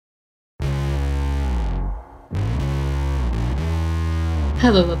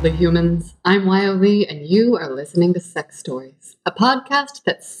Hello, lovely humans. I'm Lee, and you are listening to Sex Stories, a podcast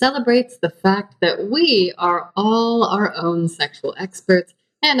that celebrates the fact that we are all our own sexual experts,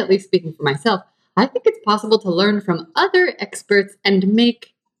 and at least speaking for myself, I think it's possible to learn from other experts and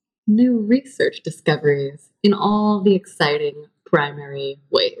make new research discoveries in all the exciting primary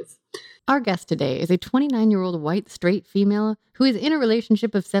ways. Our guest today is a 29-year-old white straight female who is in a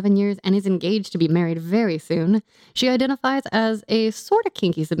relationship of 7 years and is engaged to be married very soon. She identifies as a sort of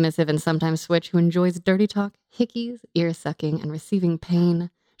kinky submissive and sometimes switch who enjoys dirty talk, hickeys, ear sucking, and receiving pain.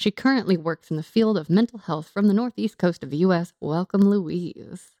 She currently works in the field of mental health from the northeast coast of the U.S. Welcome,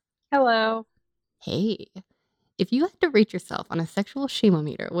 Louise. Hello. Hey. If you had to rate yourself on a sexual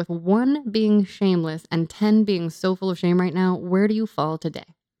shame-o-meter, with 1 being shameless and 10 being so full of shame right now, where do you fall today?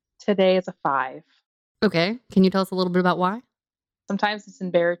 Today is a 5. Okay. Can you tell us a little bit about why? Sometimes it's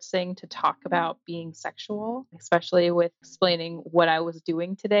embarrassing to talk about being sexual, especially with explaining what I was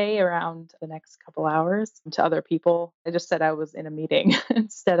doing today around the next couple hours to other people. I just said I was in a meeting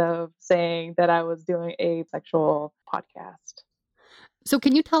instead of saying that I was doing a sexual podcast. So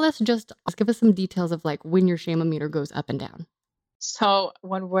can you tell us, just give us some details of like when your shame-o-meter goes up and down? So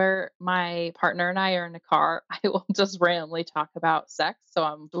when my partner and I are in the car, I will just randomly talk about sex. So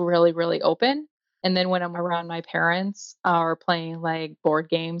I'm really, really open. And then when I'm around my parents or playing like board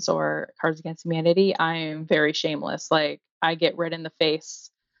games or Cards Against Humanity, I am very shameless. Like I get red in the face,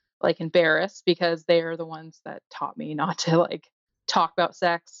 like embarrassed because they are the ones that taught me not to like talk about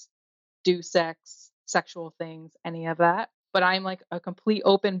sex, do sex, sexual things, any of that. But I'm like a complete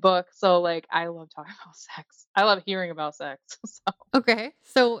open book. So like I love talking about sex. I love hearing about sex. So Okay.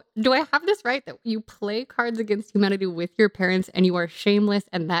 So do I have this right that you play Cards Against Humanity with your parents and you are shameless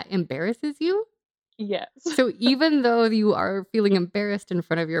and that embarrasses you? yes. So even though you are feeling embarrassed in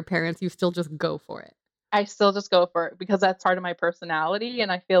front of your parents, you still just go for it? I still just go for it because that's part of my personality.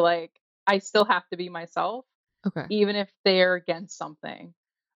 And I feel like I still have to be myself, Okay. even if they're against something.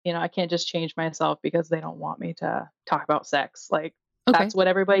 I can't just change myself because they don't want me to talk about sex. Like, Okay. that's what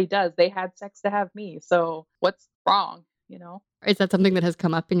everybody does. They had sex to have me. So what's wrong? Is that something that has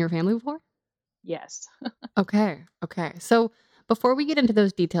come up in your family before? Yes. Okay. So before we get into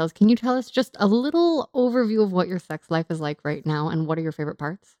those details, can you tell us just a little overview of what your sex life is like right now and what are your favorite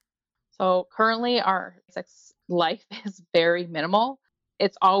parts? So currently, our sex life is very minimal.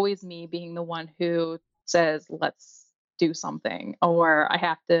 It's always me being the one who says, let's do something, or I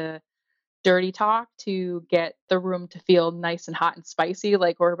have to dirty talk to get the room to feel nice and hot and spicy,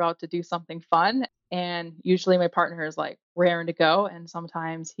 like we're about to do something fun. And usually my partner is like raring to go. And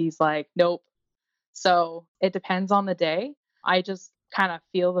sometimes he's like, nope. So it depends on the day. I just kind of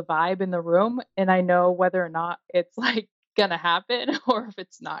feel the vibe in the room and I know whether or not it's like gonna happen or if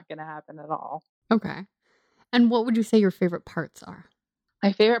it's not gonna happen at all. Okay. And what would you say your favorite parts are?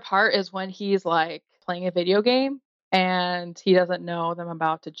 My favorite part is when he's like playing a video game and he doesn't know that I'm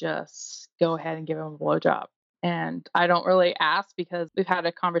about to just go ahead and give him a blowjob. And I don't really ask because we've had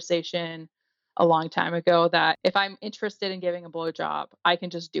a conversation a long time ago that if I'm interested in giving a blowjob, I can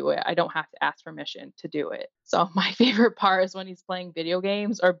just do it. I don't have to ask permission to do it. So my favorite part is when he's playing video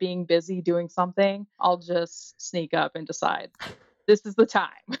games or being busy doing something, I'll just sneak up and decide this is the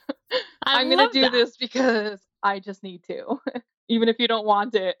time. I'm going to do this because I just need to, even if you don't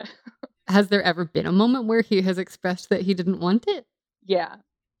want it. Has there ever been a moment where he has expressed that he didn't want it? Yeah.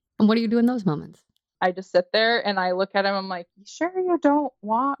 And what do you do in those moments? I just sit there and I look at him. I'm like, you sure you don't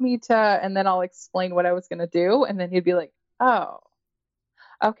want me to? And then I'll explain what I was going to do. And then he'd be like, oh,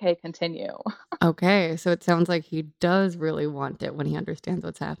 okay, continue. Okay. So it sounds like he does really want it when he understands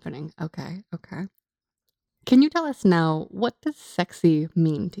what's happening. Okay. Can you tell us now, what does sexy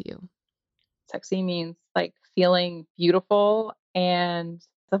mean to you? Sexy means like feeling beautiful, and it's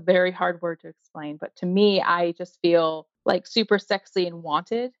a very hard word to explain, but to me, I just feel like super sexy and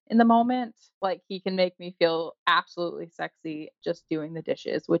wanted in the moment. Like he can make me feel absolutely sexy just doing the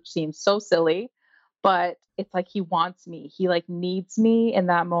dishes, which seems so silly, but it's like he wants me. He like needs me in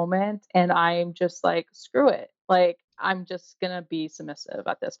that moment and I'm just like screw it. Like I'm just going to be submissive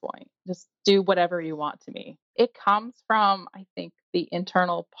at this point. Just do whatever you want to me. It comes from, I think, the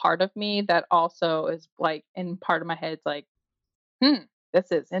internal part of me that also is like in part of my head, it's like,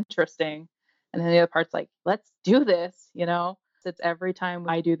 this is interesting. And then the other part's like, let's do this. It's every time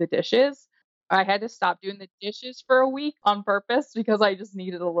I do the dishes. I had to stop doing the dishes for a week on purpose because I just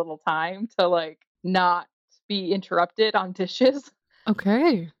needed a little time to like not be interrupted on dishes.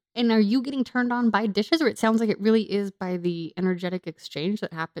 Okay. And are you getting turned on by dishes, or it sounds like it really is by the energetic exchange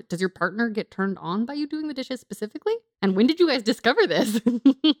that happens? Does your partner get turned on by you doing the dishes specifically? And when did you guys discover this?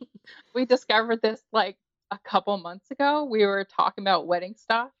 We discovered this like a couple months ago, we were talking about wedding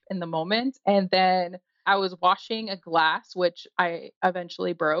stuff in the moment, and then I was washing a glass, which I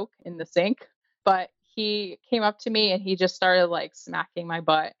eventually broke in the sink, but he came up to me and he just started, like, smacking my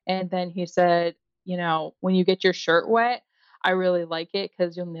butt, and then he said, "When you get your shirt wet, I really like it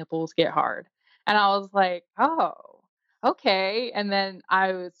because your nipples get hard." And I was like, "Oh, okay." And then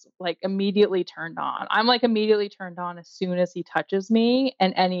I was, like, immediately turned on. I'm, like, immediately turned on as soon as he touches me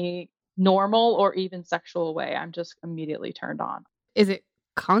in any normal or even sexual way. I'm just immediately turned on. Is it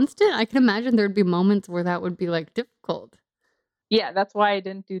constant? I can imagine there'd be moments where that would be, like, difficult. Yeah, that's why I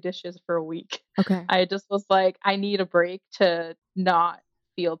didn't do dishes for a week. Okay. I just was like, I need a break to not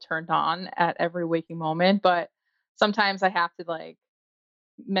feel turned on at every waking moment, but sometimes I have to, like,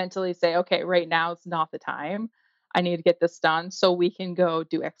 mentally say, "Okay, right now is not the time. I need to get this done so we can go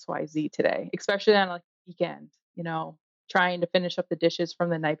do XYZ today," especially on, like, weekend, trying to finish up the dishes from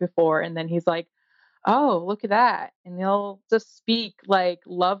the night before, and then he's like, "Oh, look at that." And they'll just speak like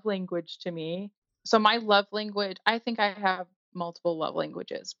love language to me. So my love language, I think I have multiple love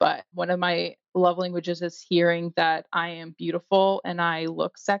languages, but one of my love languages is hearing that I am beautiful and I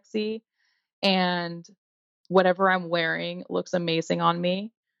look sexy and whatever I'm wearing looks amazing on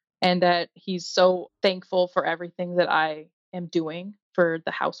me and that he's so thankful for everything that I am doing for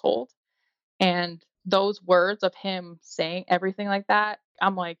the household. And those words of him saying everything like that,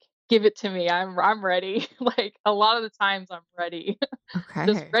 I'm like, "Give it to me. I'm ready." Like, a lot of the times I'm ready,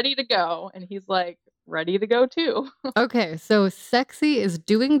 just Okay. ready to go, and he's like, "Ready to go too." Okay, so sexy is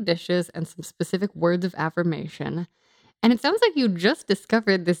doing dishes and some specific words of affirmation. And it sounds like you just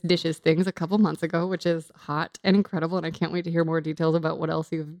discovered this dishes things a couple months ago, which is hot and incredible. And I can't wait to hear more details about what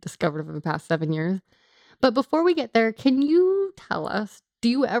else you've discovered over the past 7 years. But before we get there, can you tell us, do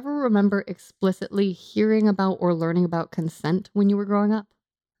you ever remember explicitly hearing about or learning about consent when you were growing up?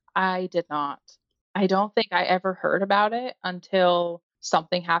 I did not. I don't think I ever heard about it until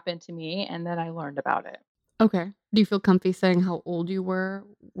something happened to me, and then I learned about it. Okay. Do you feel comfy saying how old you were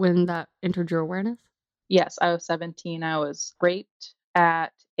when that entered your awareness? Yes, I was 17. I was raped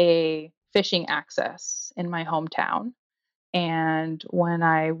at a fishing access in my hometown. And when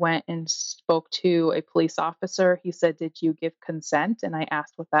I went and spoke to a police officer, he said, "Did you give consent?" And I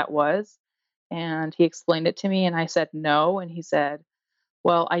asked what that was. And he explained it to me, and I said, "No." And he said,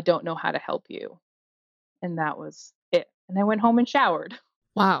 "Well, I don't know how to help you." And that was it. And I went home and showered.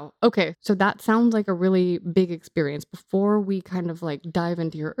 Wow. Okay. So that sounds like a really big experience. Before we kind of like dive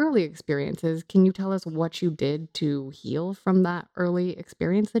into your early experiences, can you tell us what you did to heal from that early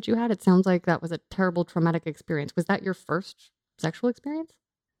experience that you had? It sounds like that was a terrible traumatic experience. Was that your first sexual experience?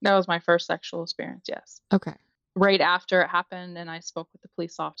 That was my first sexual experience, yes. Okay. Right after it happened and I spoke with the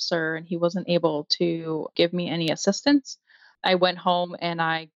police officer and he wasn't able to give me any assistance, I went home and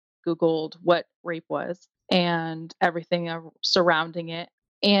I Googled what rape was and everything surrounding it.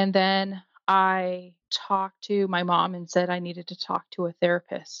 And then I talked to my mom and said I needed to talk to a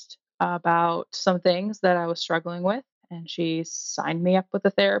therapist about some things that I was struggling with. And she signed me up with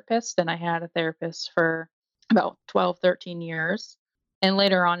a therapist. And I had a therapist for about 12, 13 years. And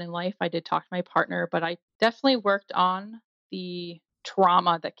later on in life, I did talk to my partner, but I definitely worked on the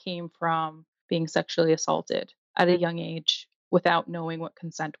trauma that came from being sexually assaulted at a young age without knowing what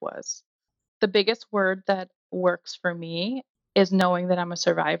consent was. The biggest word that works for me is knowing that I'm a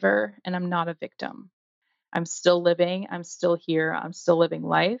survivor and I'm not a victim. I'm still living, I'm still here, I'm still living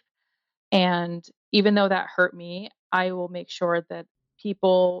life. And even though that hurt me, I will make sure that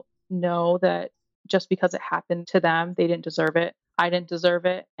people know that just because it happened to them, they didn't deserve it. I didn't deserve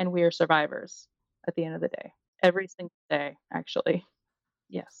it. And we are survivors at the end of the day. Every single day, actually.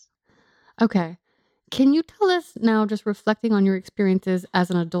 Yes. Okay. Can you tell us now, just reflecting on your experiences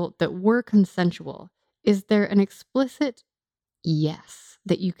as an adult that were consensual, is there an explicit yes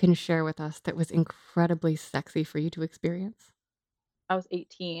that you can share with us that was incredibly sexy for you to experience? I was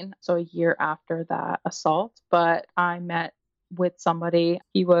 18, so a year after that assault, but I met with somebody.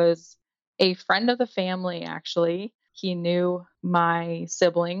 He was a friend of the family, actually. He knew my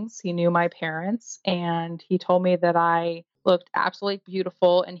siblings, he knew my parents, and he told me that I looked absolutely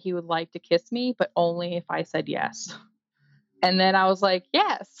beautiful and he would like to kiss me, but only if I said yes. And then I was like,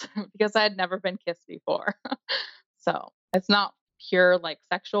 yes, because I had never been kissed before. So it's not pure like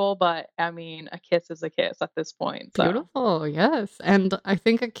sexual, but I mean, a kiss is a kiss at this point. So Beautiful, yes, and I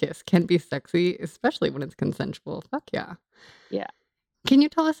think a kiss can be sexy, especially when it's consensual. Fuck yeah. yeah. Can you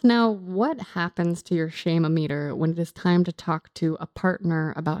tell us now what happens to your shame-o-meter when it is time to talk to a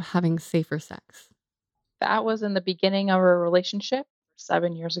partner about having safer sex? That was in the beginning of our relationship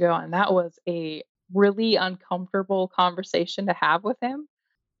 7 years ago, and that was a really uncomfortable conversation to have with him.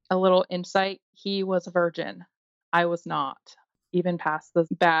 A little insight, he was a virgin. I was not. Even past this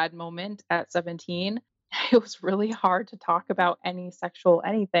bad moment at 17, it was really hard to talk about any sexual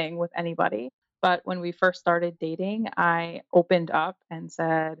anything with anybody. But when we first started dating, I opened up and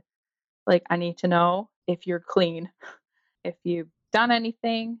said, like, I need to know if you're clean. If you've done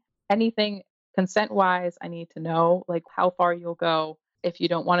anything consent-wise, I need to know, like, how far you'll go. If you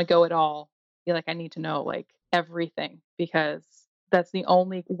don't wanna go at all, feel like I need to know, like, everything because that's the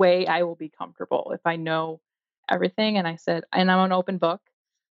only way I will be comfortable if I know everything, and I said and I'm an open book,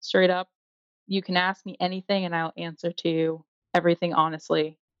 straight up. You can ask me anything, and I'll answer to you everything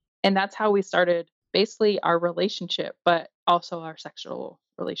honestly. And that's how we started basically our relationship, but also our sexual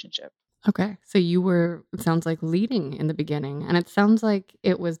relationship. Okay. So you were, it sounds like, leading in the beginning, and it sounds like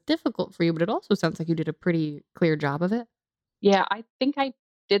it was difficult for you, but it also sounds like you did a pretty clear job of it. Yeah, I think I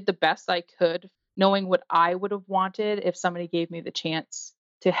did the best I could knowing what I would have wanted if somebody gave me the chance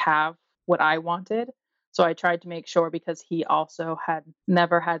to have what I wanted. So I tried to make sure because he also had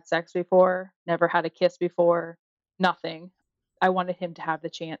never had sex before, never had a kiss before, nothing. I wanted him to have the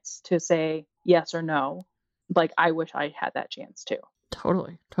chance to say yes or no. Like I wish I had that chance too.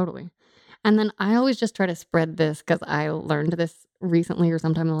 Totally, totally. And then I always just try to spread this because I learned this recently or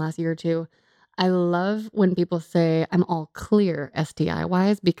sometime in the last year or two. I love when people say I'm all clear STI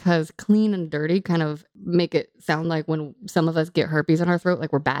wise because clean and dirty kind of make it sound like when some of us get herpes in our throat,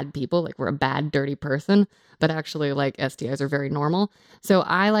 like we're bad people, like we're a bad, dirty person. But actually, like STIs are very normal. So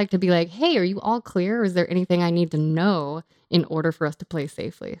I like to be like, hey, are you all clear? Is there anything I need to know in order for us to play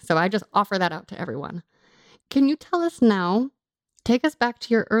safely? So I just offer that out to everyone. Can you tell us now, take us back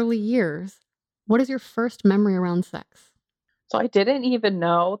to your early years. What is your first memory around sex? So I didn't even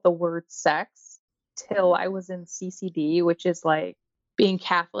know the word sex till I was in CCD, which is like being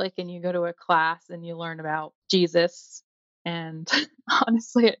Catholic and you go to a class and you learn about Jesus. And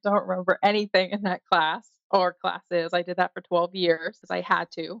honestly, I don't remember anything in that class or classes. I did that for 12 years because I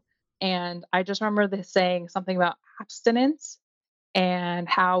had to. And I just remember this saying something about abstinence and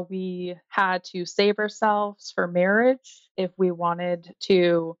how we had to save ourselves for marriage if we wanted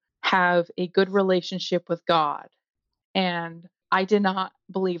to have a good relationship with God. And I did not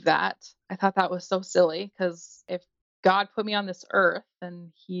believe that. I thought that was so silly because if God put me on this earth,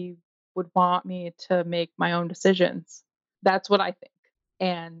 then he would want me to make my own decisions. That's what I think.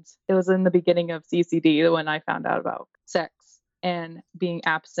 And it was in the beginning of CCD when I found out about sex and being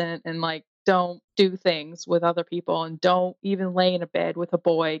absent and like don't do things with other people and don't even lay in a bed with a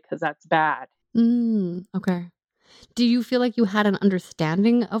boy because that's bad. Okay. Do you feel like you had an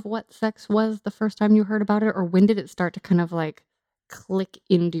understanding of what sex was the first time you heard about it? Or when did it start to kind of like click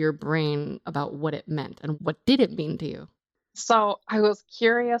into your brain about what it meant and what did it mean to you? So I was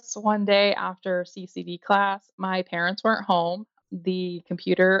curious one day after CCD class. My parents weren't home. The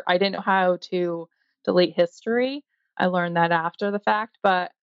computer, I didn't know how to delete history. I learned that after the fact,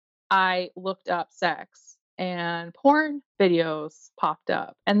 but I looked up sex and porn videos popped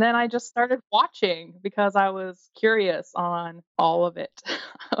up. And then I just started watching because I was curious on all of it.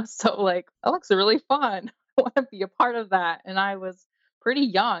 I was so like, that looks really fun. I want to be a part of that. And I was pretty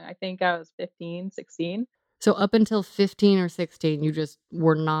young. I think I was 15, 16. So up until 15 or 16, you just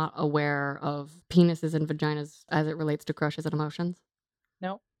were not aware of penises and vaginas as it relates to crushes and emotions?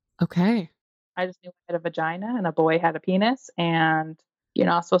 No, Okay. I just knew I had a vagina and a boy had a penis, and you're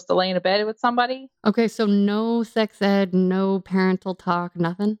not supposed to lay in a bed with somebody. Okay, so no sex ed, no parental talk,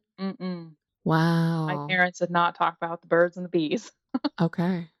 nothing? Mm-mm. My Wow. parents did not talk about the birds and the bees.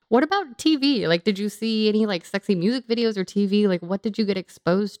 Okay. What about TV? Like, did you see any like sexy music videos or TV? Like, what did you get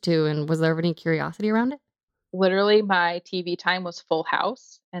exposed to? And was there any curiosity around it? Literally, my TV time was Full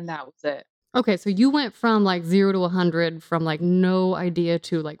House, and that was it. Okay, so you went from like 0 to 100 from like no idea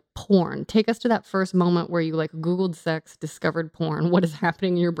to like porn. Take us to that first moment where you like Googled sex, discovered porn. What is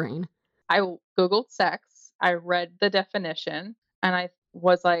happening in your brain? Googled sex, I read the definition, and I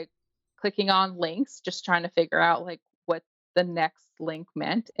was like clicking on links, just trying to figure out like what the next link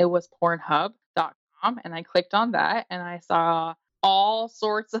meant. It was pornhub.com, and I clicked on that, and I saw all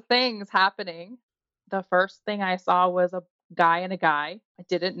sorts of things happening. The first thing I saw was a guy and a guy. I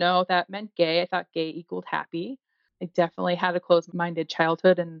didn't know that meant gay. I thought gay equaled happy. I definitely had a closed minded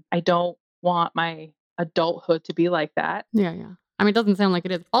childhood, and I don't want my adulthood to be like that. Yeah, yeah. I mean, it doesn't sound like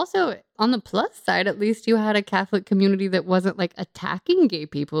it is. Also, on the plus side, at least you had a Catholic community that wasn't like attacking gay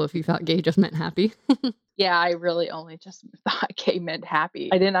people if you thought gay just meant happy. Yeah, I really only just thought gay meant happy.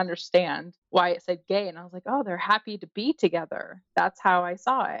 I didn't understand why it said gay, and I was like, "Oh, they're happy to be together." That's how I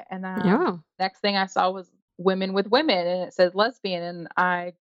saw it, and Yeah. next thing I saw was women with women, and it said lesbian, and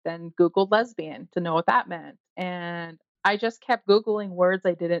I then Googled lesbian to know what that meant, and I just kept Googling words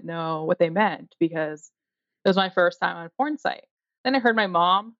I didn't know what they meant because it was my first time on a porn site. Then I heard my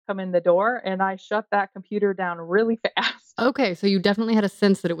mom come in the door and I shut that computer down really fast. Okay, so you definitely had a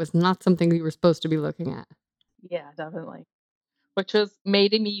sense that it was not something you were supposed to be looking at. Yeah, definitely. Which was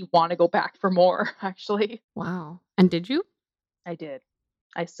made me wanna go back for more, actually. Wow. And did you? I did.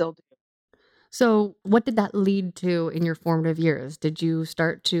 I still do. So, what did that lead to in your formative years? Did you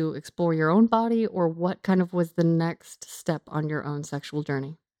start to explore your own body, or what kind of was the next step on your own sexual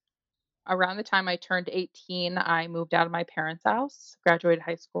journey? Around the time I turned 18, I moved out of my parents' house, graduated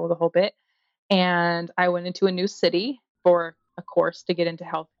high school, the whole bit, and I went into a new city for a course to get into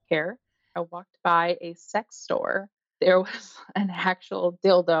healthcare. I walked by a sex store. There was an actual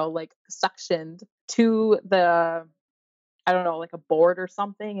dildo, like, suctioned to the I don't know, like a board or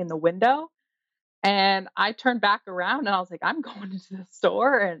something in the window. And I turned back around and I was like, I'm going into the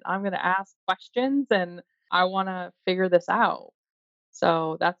store and I'm going to ask questions and I want to figure this out.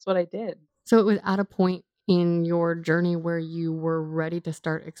 So that's what I did. So, it was at a point in your journey where you were ready to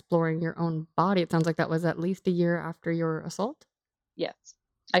start exploring your own body. It sounds like that was at least a year after your assault. Yes.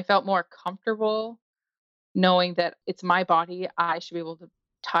 I felt more comfortable knowing that it's my body. I should be able to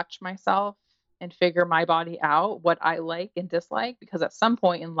touch myself and figure my body out, what I like and dislike, because at some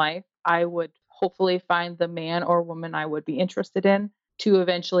point in life, I would hopefully find the man or woman I would be interested in to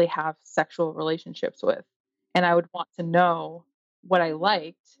eventually have sexual relationships with. And I would want to know what I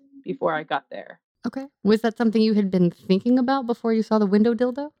liked before I got there. Okay. Was that something you had been thinking about before you saw the window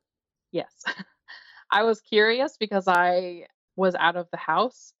dildo? Yes. I was curious because I was out of the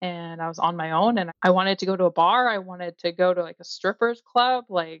house and I was on my own and I wanted to go to a bar. I wanted to go to like a strippers club,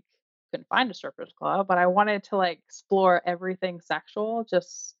 like couldn't find a strippers club, but I wanted to like explore everything sexual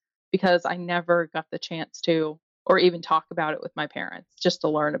just because I never got the chance to or even talk about it with my parents just to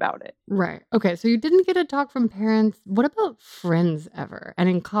learn about it. Right. Okay. So you didn't get a talk from parents. What about friends ever? And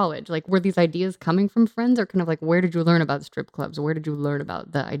in college, like were these ideas coming from friends or kind of like where did you learn about strip clubs? Where did you learn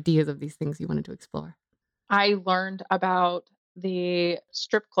about the ideas of these things you wanted to explore? I learned about the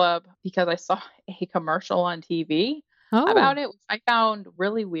strip club because I saw a commercial on TV Oh, about it, which I found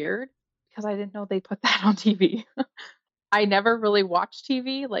really weird because I didn't know they put that on TV. I never really watched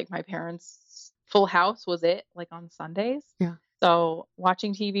TV, like, my parents' Full House was it, like, on Sundays. yeah. So,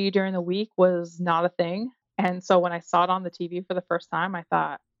 watching TV during the week was not a thing, and so when I saw it on the TV for the first time, I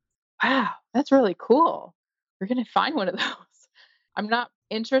thought, "Wow, that's really cool. We're gonna find one of those." I'm not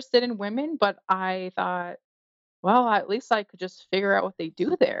interested in women, but I thought, "Well, at least I could just figure out what they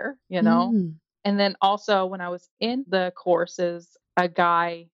do there," you know? Mm. And then also when I was in the courses, a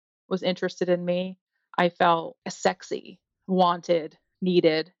guy was interested in me. I felt sexy, wanted,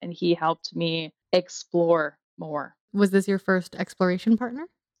 needed, and he helped me explore more. Was this your first exploration partner?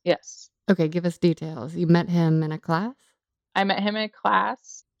 Yes. Okay, give us details. You met him in a class? I met him in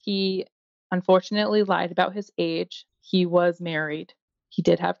class. He unfortunately lied about his age. He was married. He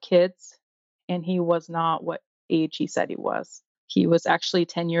did have kids, and he was not what age he said he was. He was actually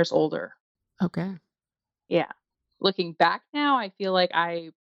 10 years older. Okay. Yeah. Looking back now, I feel like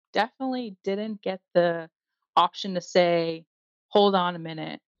I definitely didn't get the option to say, "Hold on a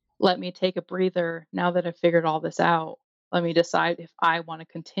minute. Let me take a breather now that I've figured all this out. Let me decide if I wanna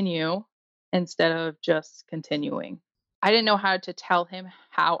continue," instead of just continuing. I didn't know how to tell him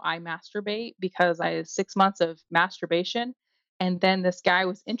how I masturbate because I had 6 months of masturbation, and then this guy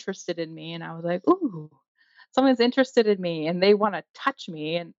was interested in me, and I was like, "Ooh, someone's interested in me, and they wanna touch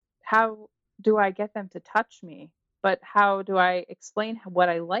me, and how do I get them to touch me? But how do I explain what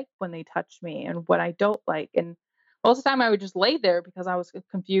I like when they touch me and what I don't like?" And most of the time, I would just lay there because I was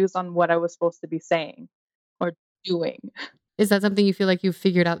confused on what I was supposed to be saying or doing. Is that something you feel like you've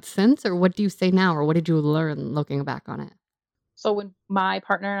figured out since, or what do you say now, or what did you learn looking back on it? So when my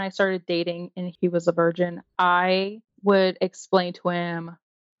partner and I started dating and he was a virgin, I would explain to him,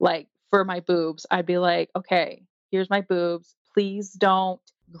 like, for my boobs, I'd be like, "Okay, here's my boobs. Please don't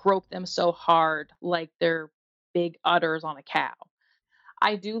grope them so hard like they're big udders on a cow."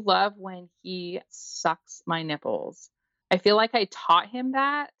 I do love when he sucks my nipples. I feel like I taught him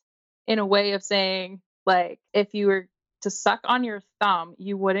that in a way of saying, like, if you were to suck on your thumb,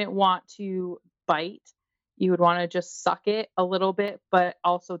 you wouldn't want to bite. You would wanna just suck it a little bit, but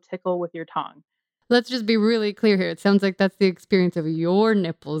also tickle with your tongue. Let's just be really clear here. It sounds like that's the experience of your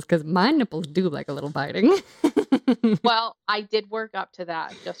nipples, because my nipples do like a little biting. Well, I did work up to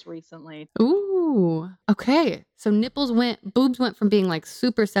that just recently. Ooh, okay. So boobs went from being like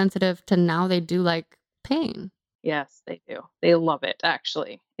super sensitive to now they do like pain. Yes, they do. They love it,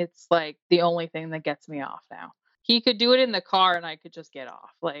 actually. It's, like, the only thing that gets me off now. He could do it in the car and I could just get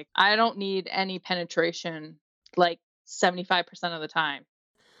off. Like, I don't need any penetration, like, 75% of the time.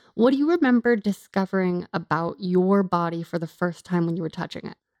 What do you remember discovering about your body for the first time when you were touching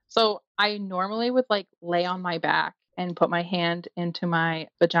it? So I normally would like lay on my back and put my hand into my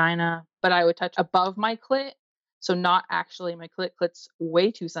vagina, but I would touch above my clit. So not actually my clit. Clit's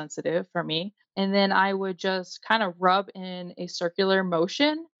way too sensitive for me. And then I would just kind of rub in a circular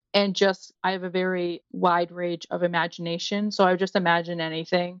motion and just, I have a very wide range of imagination. So I would just imagine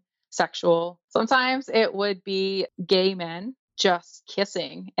anything sexual. Sometimes it would be gay men just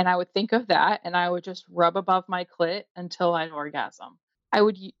kissing. And I would think of that and I would just rub above my clit until I'd orgasm. I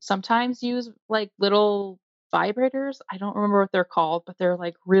would sometimes use like little vibrators. I don't remember what they're called, but they're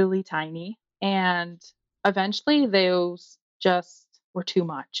like really tiny. And eventually those just were too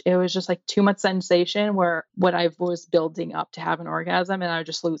much. It was just like too much sensation where what I was building up to have an orgasm and I would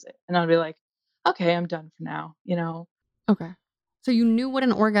just lose it. And I'd be like, okay, I'm done for now, you know? Okay. So you knew what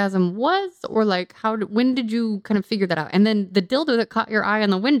an orgasm was, or like when did you kind of figure that out? And then the dildo that caught your eye on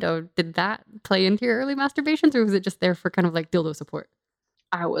the window, did that play into your early masturbations, or was it just there for kind of like dildo support?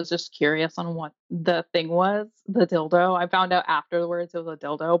 I was just curious on what the thing was, the dildo. I found out afterwards it was a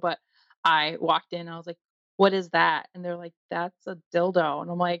dildo, but I walked in, I was like, "What is that?" And they're like, "That's a dildo."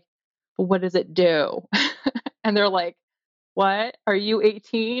 And I'm like, "But what does it do?" And they're like, "What? Are you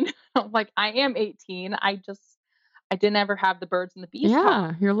 18?" I'm like, "I am 18. I didn't ever have the birds and the bees taught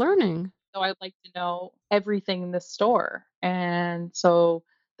Yeah, you're learning. so I'd like to know everything in the store. And so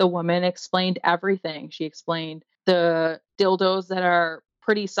the woman explained everything. She explained the dildos that are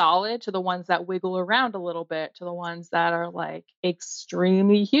pretty solid to the ones that wiggle around a little bit to the ones that are like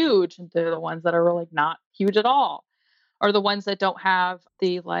extremely huge and to the ones that are like not huge at all or the ones that don't have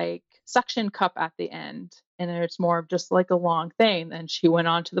the like suction cup at the end and it's more of just like a long thing. Then she went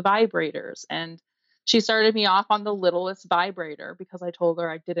on to the vibrators and she started me off on the littlest vibrator because I told her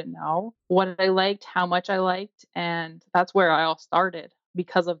I didn't know what I liked, how much I liked, and that's where I all started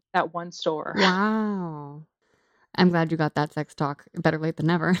because of that one store. Wow. I'm glad you got that sex talk. Better late than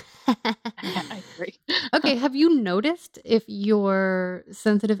never. I agree. Okay, have you noticed if your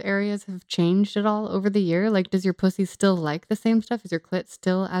sensitive areas have changed at all over the year? Like, does your pussy still like the same stuff? Is your clit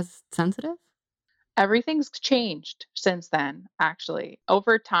still as sensitive? Everything's changed since then, actually.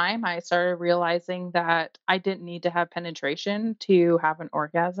 Over time, I started realizing that I didn't need to have penetration to have an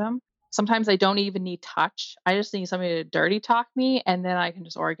orgasm. Sometimes I don't even need touch. I just need somebody to dirty talk me and then I can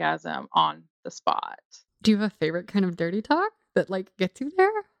just orgasm on the spot. Do you have a favorite kind of dirty talk that like gets you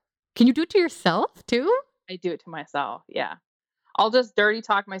there? Can you do it to yourself too? I do it to myself. Yeah. I'll just dirty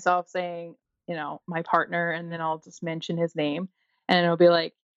talk myself saying, my partner, and then I'll just mention his name. And it'll be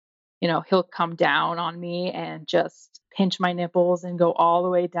like, he'll come down on me and just pinch my nipples and go all the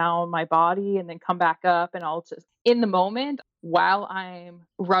way down my body and then come back up. And I'll just, in the moment, while I'm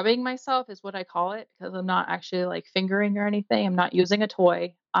rubbing myself, is what I call it, because I'm not actually like fingering or anything. I'm not using a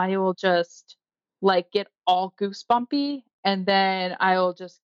toy. I will just like get all goosebumpy and then I'll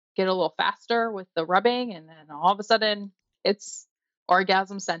just get a little faster with the rubbing. And then all of a sudden, it's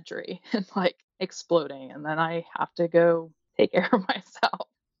orgasm century and like exploding. And then I have to go take care of myself.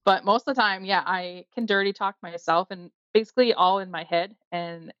 But most of the time, yeah, I can dirty talk myself and basically all in my head,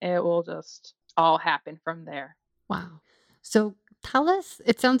 and it will just all happen from there. Wow. So tell us,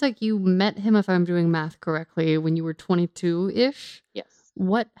 it sounds like you met him, if I'm doing math correctly, when you were 22-ish. Yes.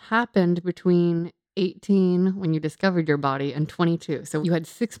 What happened between 18 when you discovered your body and 22? So you had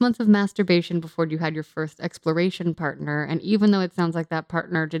 6 months of masturbation before you had your first exploration partner. And even though it sounds like that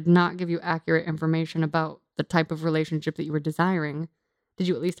partner did not give you accurate information about the type of relationship that you were desiring, did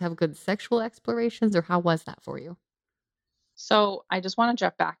you at least have good sexual explorations, or how was that for you? So I just want to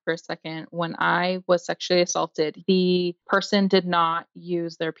jump back for a second. When I was sexually assaulted, the person did not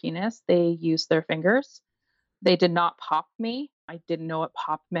use their penis, they used their fingers. They did not pop me. I didn't know what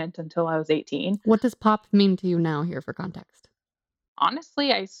pop meant until I was 18. What does pop mean to you now, here for context?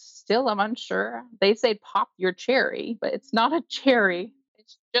 Honestly, I still am unsure. They say pop your cherry, but it's not a cherry.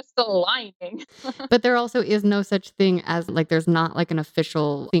 It's just a lining. But there also is no such thing as like, there's not like an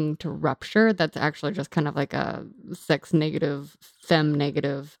official thing to rupture. That's actually just kind of like a sex negative, femme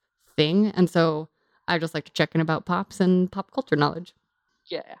negative thing. And so I just like to check in about pops and pop culture knowledge.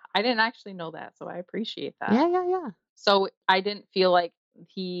 Yeah, I didn't actually know that, so I appreciate that. Yeah, yeah, yeah. So I didn't feel like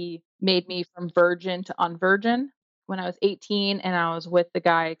he made me from virgin to unvirgin. When I was 18 and I was with the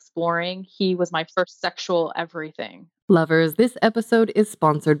guy exploring, he was my first sexual everything. Lovers, this episode is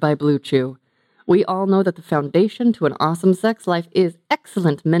sponsored by Blue Chew. We all know that the foundation to an awesome sex life is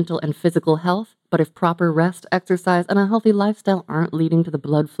excellent mental and physical health, but if proper rest, exercise, and a healthy lifestyle aren't leading to the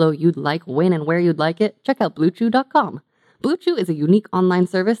blood flow you'd like when and where you'd like it, check out BlueChew.com. Blue Chew is a unique online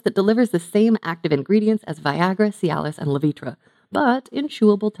service that delivers the same active ingredients as Viagra, Cialis, and Levitra, but in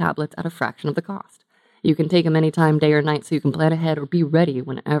chewable tablets at a fraction of the cost. You can take them anytime, day or night, so you can plan ahead or be ready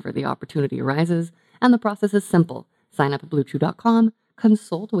whenever the opportunity arises. And the process is simple. Sign up at BlueChew.com,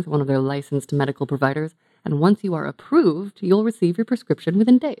 consult with one of their licensed medical providers, and once you are approved, you'll receive your prescription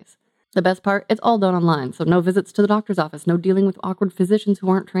within days. The best part, it's all done online, so no visits to the doctor's office, no dealing with awkward physicians who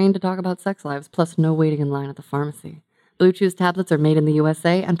aren't trained to talk about sex lives, plus no waiting in line at the pharmacy. Blue Chew's tablets are made in the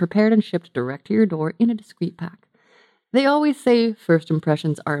USA and prepared and shipped direct to your door in a discreet pack. They always say first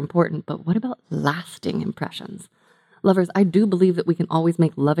impressions are important, but what about lasting impressions? Lovers, I do believe that we can always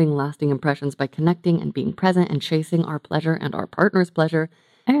make loving, lasting impressions by connecting and being present and chasing our pleasure and our partner's pleasure.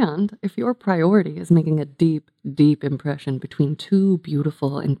 And if your priority is making a deep, deep impression between two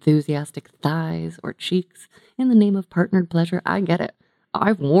beautiful, enthusiastic thighs or cheeks in the name of partnered pleasure, I get it.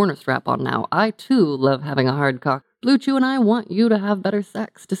 I've worn a strap-on now. I, too, love having a hard cock. Blue Chew and I want you to have better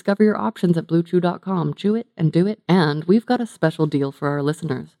sex. Discover your options at BlueChew.com. Chew it and do it. And we've got a special deal for our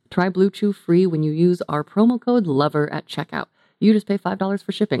listeners. Try Blue Chew free when you use our promo code LOVER at checkout. You just pay $5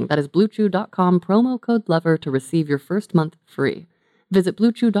 for shipping. That is BlueChew.com, promo code LOVER to receive your first month free. Visit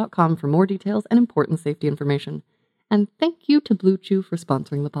BlueChew.com for more details and important safety information. And thank you to Blue Chew for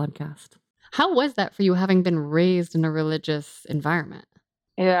sponsoring the podcast. How was that for you, having been raised in a religious environment?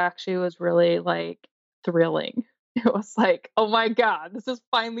 It actually was really thrilling. It was like, oh my God, this is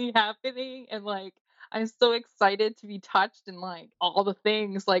finally happening. And I'm so excited to be touched and all the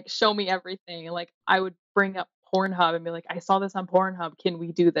things, show me everything. And I would bring up Pornhub and be like, I saw this on Pornhub. Can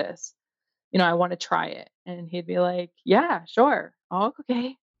we do this? I want to try it. And he'd be like, yeah, sure. Oh,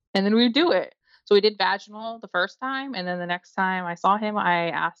 okay. And then we would do it. So we did vaginal the first time. And then the next time I saw him, I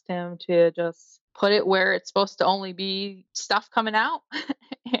asked him to just put it where it's supposed to only be stuff coming out.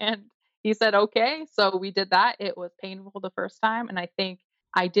 And he said, okay. So we did that. It was painful the first time. And I think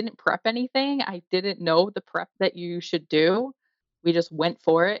I didn't prep anything. I didn't know the prep that you should do. We just went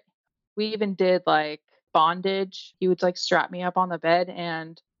for it. We even did bondage. He would strap me up on the bed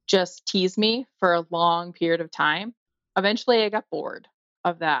and just tease me for a long period of time. Eventually, I got bored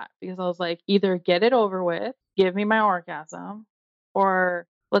of that because I was like, either get it over with, give me my orgasm, or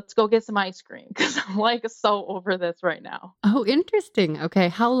let's go get some ice cream because I'm so over this right now. Oh, interesting. Okay.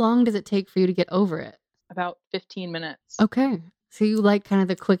 How long does it take for you to get over it? About 15 minutes. Okay. So you like kind of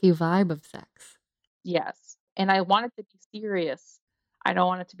the quickie vibe of sex. Yes. And I want it to be serious. I don't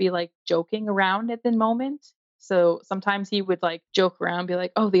want it to be joking around at the moment. So sometimes he would joke around, be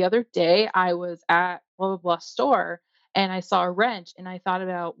like, oh, the other day I was at blah, blah, blah store and I saw a wrench and I thought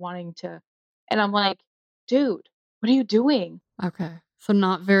about wanting to. And I'm like, dude, what are you doing? Okay. So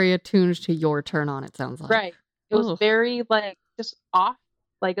not very attuned to your turn on, it sounds like. Right. It was Ugh. very just off,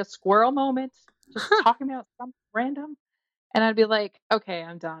 like a squirrel moment, just talking about something random. And I'd be like, okay,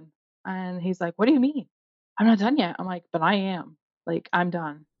 I'm done. And he's like, what do you mean? I'm not done yet. I'm like, but I am. I'm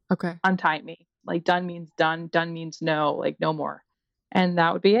done. Okay. Untie me. Done means done. Done means no, no more. And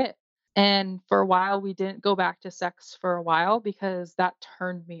that would be it. And for a while, we didn't go back to sex for a while because that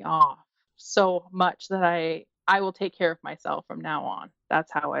turned me off so much that I will take care of myself from now on.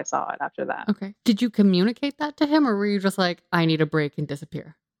 That's how I saw it after that. Okay. Did you communicate that to him or were you just like, I need a break and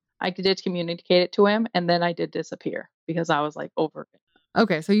disappear? I did communicate it to him and then I did disappear because I was over it.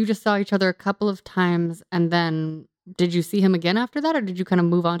 Okay. So you just saw each other a couple of times and then did you see him again after that or did you kind of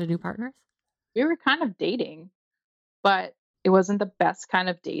move on to new partners? We were kind of dating, but it wasn't the best kind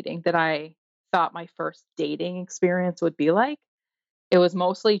of dating that I thought my first dating experience would be like. It was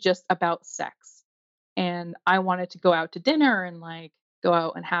mostly just about sex. And I wanted to go out to dinner and go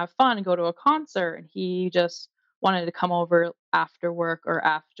out and have fun and go to a concert. And he just wanted to come over after work or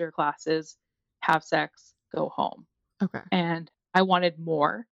after classes, have sex, go home. Okay. And I wanted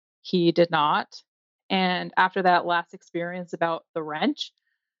more. He did not. And after that last experience about the wrench,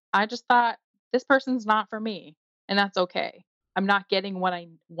 I just thought, this person's not for me. And that's okay. I'm not getting what I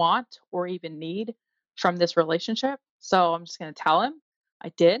want or even need from this relationship. So I'm just going to tell him I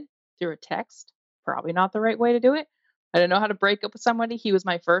did through a text. Probably not the right way to do it. I didn't know how to break up with somebody. He was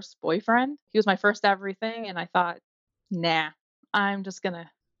my first boyfriend. He was my first everything. And I thought, nah, I'm just going to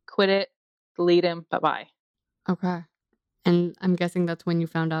quit it, delete him. Bye bye. Okay. And I'm guessing that's when you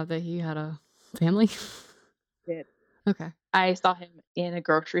found out that he had a family? Did. Okay. I saw him in a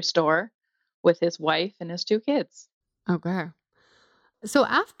grocery store with his wife and his 2 kids. Okay. So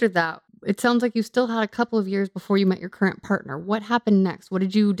after that, it sounds like you still had a couple of years before you met your current partner. What happened next? What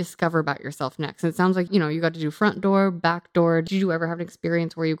did you discover about yourself next? It sounds like, you got to do front door, back door. Did you ever have an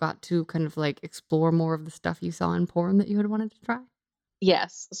experience where you got to kind of explore more of the stuff you saw in porn that you had wanted to try?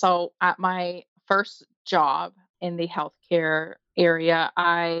 Yes. So at my first job, in the healthcare area,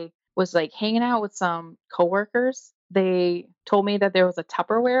 I was, like, hanging out with some coworkers. They told me that there was a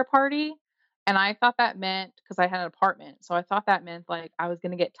Tupperware party, and I thought that meant, because I had an apartment, so I thought that meant, like, I was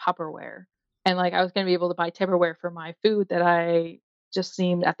gonna get Tupperware, and, like, I was gonna be able to buy Tupperware for my food that I just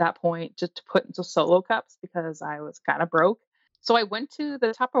seemed at that point just to put into Solo cups because I was kinda broke. So I went to the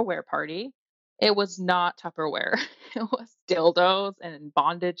Tupperware party. It was not Tupperware. It was dildos and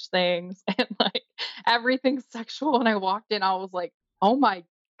bondage things and, like, everything sexual. When I walked in, I was like, "Oh my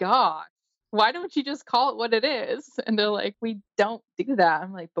god. Why don't you just call it what it is?" And they're like, "We don't do that."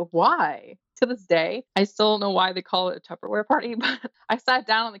 I'm like, "But why?" To this day, I still don't know why they call it a Tupperware party, but I sat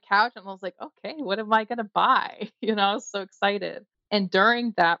down on the couch and I was like, "Okay, what am I gonna buy?" I was so excited. And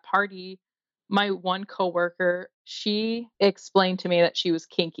during that party, my one coworker, she explained to me that she was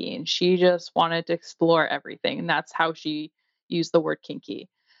kinky and she just wanted to explore everything, and that's how she used the word kinky.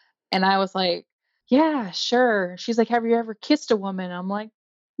 And I was like, "Yeah, sure." She's like, "Have you ever kissed a woman?" I'm like,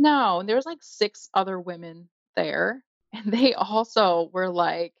 "No." And there was like 6 other women there, and they also were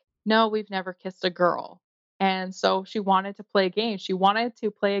like, "No, we've never kissed a girl." And so she wanted to play a game. She wanted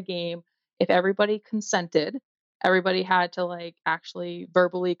to play a game if everybody consented. Everybody had to, like, actually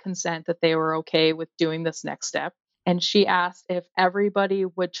verbally consent that they were okay with doing this next step. And she asked if everybody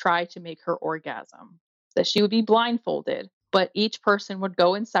would try to make her orgasm, that she would be blindfolded, but each person would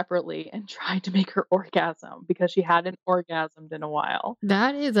go in separately and try to make her orgasm because she hadn't orgasmed in a while.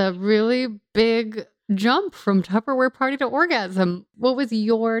 That is a really big jump from Tupperware party to orgasm. What was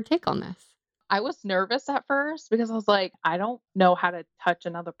your take on this? I was nervous at first because I was like, I don't know how to touch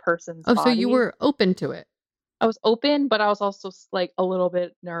another person's Oh, so you body. were open to it. I was open, but I was also like a little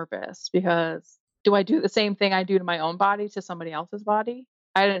bit nervous because do I do the same thing I do to my own body to somebody else's body?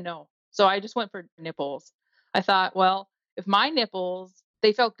 I didn't know. So I just went for nipples. I thought, well, if my nipples,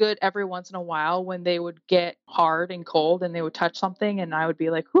 they felt good every once in a while when they would get hard and cold and they would touch something and I would be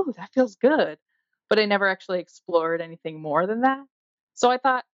like, "Ooh, that feels good." But I never actually explored anything more than that. So I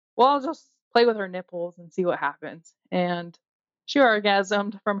thought, well, I'll just play with her nipples and see what happens. And she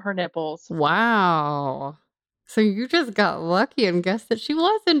orgasmed from her nipples. Wow. So you just got lucky and guessed that she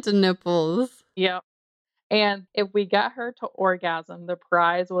was into nipples. Yep. And if we got her to orgasm, the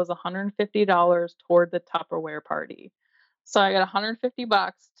prize was $150 toward the Tupperware party. So I got 150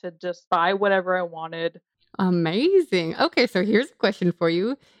 bucks to just buy whatever I wanted. Amazing. Okay, so here's a question for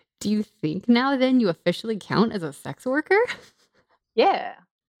you. Do you think now then you officially count as a sex worker? Yeah.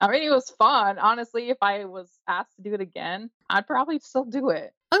 I mean, it was fun. Honestly, if I was asked to do it again, I'd probably still do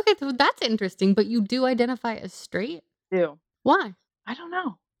it. Okay, so that's interesting, but you do identify as straight? Do. Why? I don't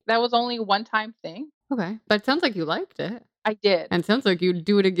know. That was only a one-time thing. Okay, but it sounds like you liked it. I did. And it sounds like you'd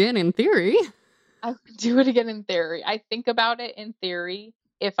do it again in theory. I would do it again in theory. I think about it in theory.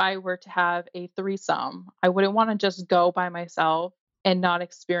 If I were to have a threesome, I wouldn't want to just go by myself and not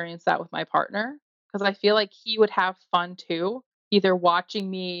experience that with my partner because I feel like he would have fun too, either watching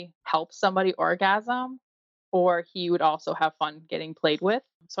me help somebody orgasm or he would also have fun getting played with.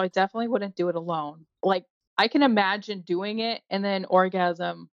 So I definitely wouldn't do it alone. Like I can imagine doing it and then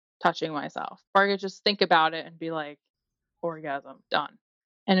orgasm touching myself. Or I could just think about it and be like, orgasm, done.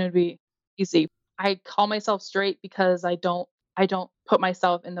 And it would be easy. I call myself straight because I don't put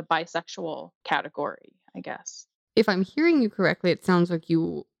myself in the bisexual category, I guess. If I'm hearing you correctly, it sounds like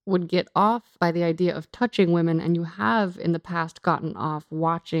you would get off by the idea of touching women, and you have in the past gotten off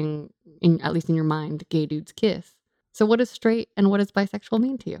watching, in at least in your mind, gay dudes kiss. So what does straight and what does bisexual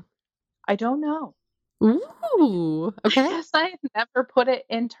mean to you? I don't know. Ooh, I okay. guess I never put it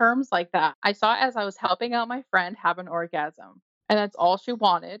in terms like that. I saw it as I was helping out my friend have an orgasm, and that's all she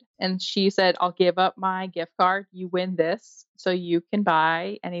wanted. And she said, "I'll give up my gift card. You win this, so you can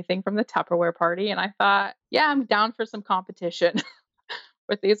buy anything from the Tupperware party." And I thought, yeah, I'm down for some competition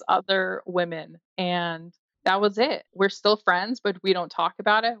with these other women. And that was it. We're still friends, but we don't talk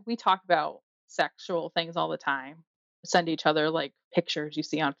about it. We talk about sexual things all the time. Send each other like pictures you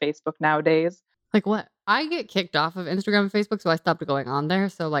see on Facebook nowadays. Like what? I get kicked off of Instagram and Facebook, so I stopped going on there.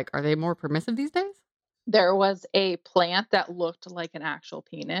 So like, are they more permissive these days? There was a plant that looked like an actual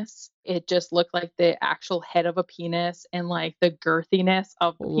penis. It just looked like the actual head of a penis and like the girthiness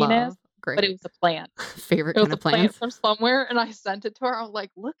of the penis, Love. but it Great. was a plant. Favorite It was kind a of plant plants. from somewhere, and I sent it to her. I was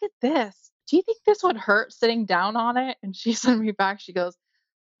like, "Look at this. Do you think this would hurt sitting down on it?" And she sent me back. She goes,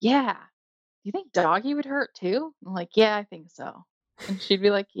 "Yeah. Do you think doggy would hurt too?" I'm like, "Yeah, I think so." And she'd be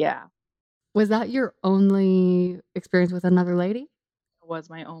like, "Yeah." Was that your only experience with another lady? It was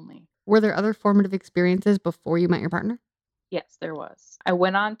my only. Were there other formative experiences before you met your partner? Yes, there was. I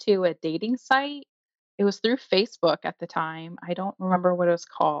went on to a dating site. It was through Facebook at the time. I don't remember what it was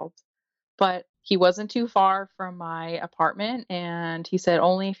called, but He wasn't too far from my apartment, and he said,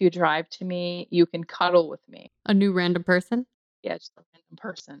 "Only if you drive to me, you can cuddle with me." A new random person? Yeah, just a random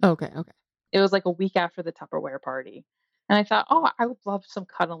person. Okay, okay. It was like a week after the Tupperware party, and I thought, "Oh, I would love some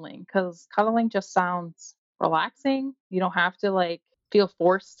cuddling because cuddling just sounds relaxing. You don't have to, like, feel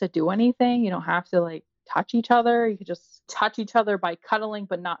forced to do anything. You don't have to, like, touch each other. You could just touch each other by cuddling,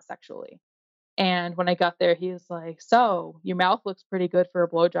 but not sexually." And when I got there, he was like, "So, your mouth looks pretty good for a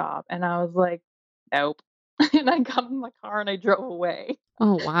blowjob." And I was like, "Nope." And I got in my car and I drove away.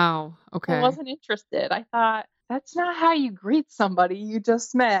 Oh, wow. I Okay. wasn't interested. I thought, that's not how you greet somebody you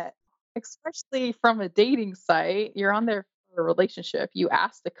just met, especially from a dating site. You're on there for a relationship. You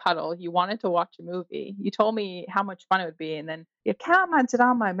asked to cuddle. You wanted to watch a movie. You told me how much fun it would be, and then you commented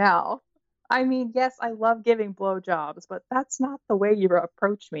on my mouth. I mean, yes, I love giving blowjobs, but that's not the way you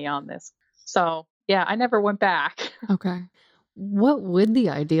approached me on this. So, yeah, I never went back. Okay. What would the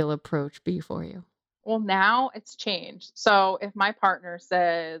ideal approach be for you? Well, now it's changed. So if my partner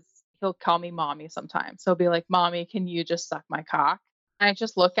says he'll call me mommy sometimes. He'll be like, "Mommy, can you just suck my cock?" I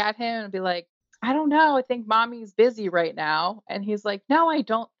just look at him and be like, "I don't know. I think mommy's busy right now." And he's like, "No, I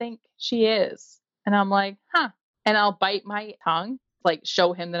don't think she is." And I'm like, "Huh." And I'll bite my tongue, like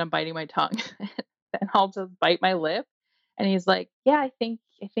show him that I'm biting my tongue. And I'll just bite my lip. And he's like, "Yeah, I think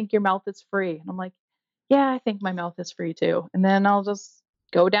your mouth is free." And I'm like, "Yeah, I think my mouth is free too." And then I'll just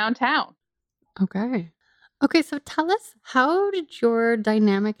go downtown. Okay. Okay, so tell us, how did your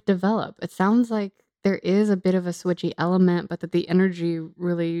dynamic develop? It sounds like there is a bit of a switchy element, but that the energy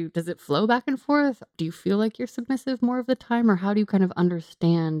really, does it flow back and forth? Do you feel like you're submissive more of the time, or how do you kind of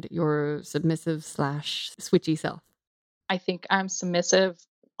understand your submissive slash switchy self? I think I'm submissive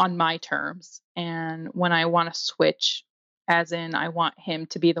on my terms. And when I want to switch, as in I want him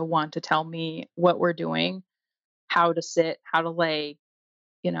to be the one to tell me what we're doing, how to sit, how to lay,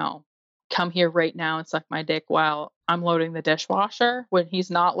 you know, come here right now and suck my dick while I'm loading the dishwasher. When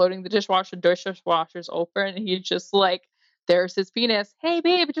he's not loading the dishwasher's open and he's just like, there's his penis. "Hey,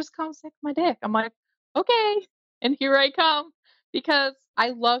 babe, just come suck my dick." I'm like, okay. And here I come because I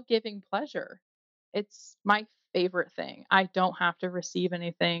love giving pleasure. It's my favorite thing. I don't have to receive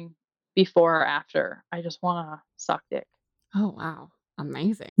anything before or after. I just want to suck dick. Oh, wow.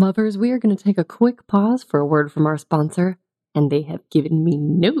 Amazing. Lovers, we are going to take a quick pause for a word from our sponsor, and they have given me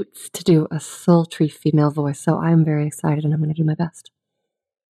notes to do a sultry female voice, so I'm very excited and I'm going to do my best.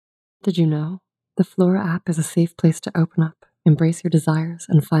 Did you know? The Flora app is a safe place to open up, embrace your desires,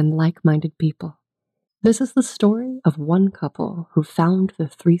 and find like minded people. This is the story of one couple who found the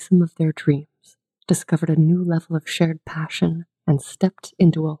threesome of their dreams, discovered a new level of shared passion, and stepped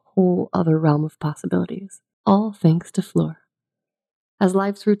into a whole other realm of possibilities, all thanks to Flora. As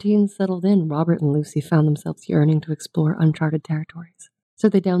life's routines settled in, Robert and Lucy found themselves yearning to explore uncharted territories. So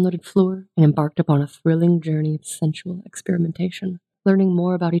they downloaded Fleur and embarked upon a thrilling journey of sensual experimentation, learning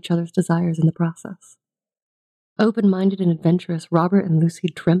more about each other's desires in the process. Open-minded and adventurous, Robert and Lucy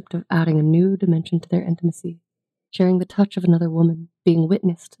dreamt of adding a new dimension to their intimacy, sharing the touch of another woman, being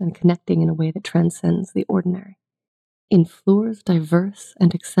witnessed and connecting in a way that transcends the ordinary. In Fleur's diverse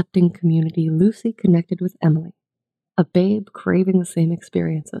and accepting community, Lucy connected with Emily, a babe craving the same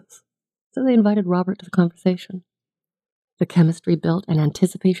experiences. So they invited Robert to the conversation. The chemistry built and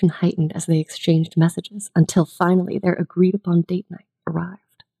anticipation heightened as they exchanged messages until finally their agreed upon date night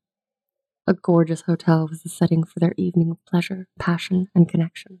arrived. A gorgeous hotel was the setting for their evening of pleasure, passion, and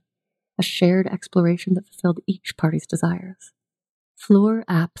connection, a shared exploration that fulfilled each party's desires. Fleur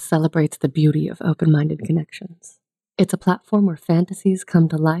app celebrates the beauty of open-minded connections. It's a platform where fantasies come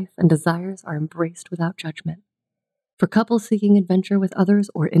to life and desires are embraced without judgment. For couples seeking adventure with others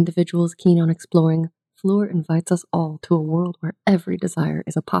or individuals keen on exploring, Fleur invites us all to a world where every desire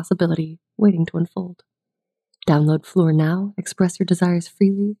is a possibility waiting to unfold. Download Fleur now, express your desires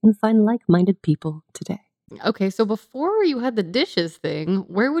freely, and find like-minded people today. Okay, so before you had the dishes thing,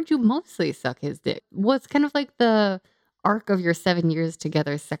 where would you mostly suck his dick? What's kind of like the arc of your 7 years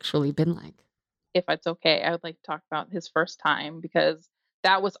together sexually been like? If it's okay, I would like to talk about his first time because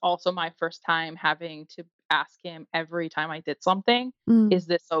that was also my first time having to ask him every time I did something, Mm, "Is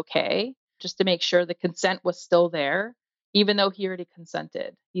this okay?" Just to make sure the consent was still there, even though he already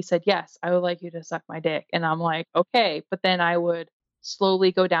consented. He said, "Yes, I would like you to suck my dick." And I'm like, "Okay." But then I would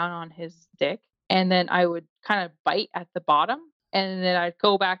slowly go down on his dick and then I would kind of bite at the bottom. And then I'd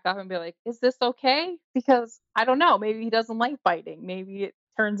go back up and be like, "Is this okay?" Because I don't know. Maybe he doesn't like biting. Maybe it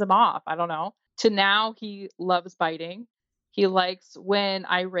turns him off. I don't know. To now he loves biting. He likes when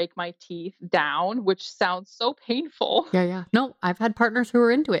I rake my teeth down, which sounds so painful. yeah, yeah. No, I've had partners who are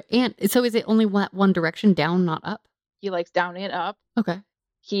into it. And so is it only one direction, down, not up? He likes down and up. Okay.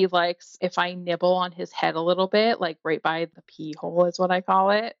 He likes if I nibble on his head a little bit, like right by the pee hole is what I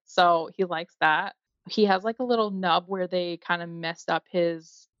call it. So he likes that. He has like a little nub where they kind of messed up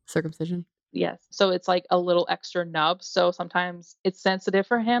his. Circumcision. Yes. So it's like a little extra nub. So sometimes it's sensitive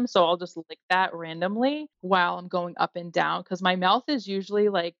for him. So I'll just lick that randomly while I'm going up and down because my mouth is usually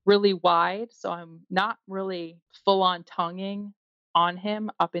like really wide. So I'm not really full on tonguing on him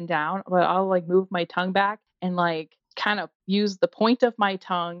up and down, but I'll like move my tongue back and like kind of use the point of my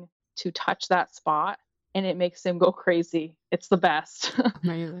tongue to touch that spot. And it makes him go crazy. It's the best. I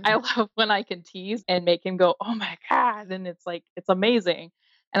Amazing. love when I can tease and make him go, oh my God. And it's like, it's amazing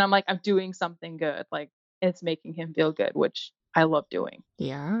and I'm like, I'm doing something good. Like it's making him feel good, which I love doing.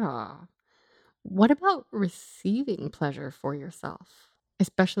 Yeah. What about receiving pleasure for yourself,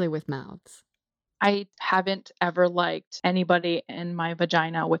 especially with mouths? I haven't ever liked anybody in my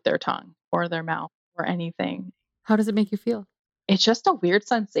vagina with their tongue or their mouth or anything. How does it make you feel? It's just a weird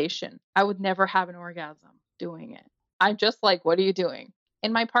sensation. I would never have an orgasm doing it. I'm just like, "What are you doing?"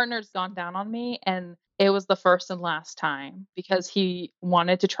 And my partner's gone down on me, and it was the first and last time because he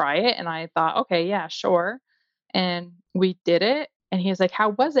wanted to try it, and I thought, "Okay, yeah, sure." And we did it, and he was like, "How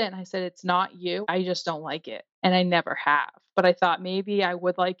was it?" And I said, "It's not you. I just don't like it." And I never have. But I thought maybe I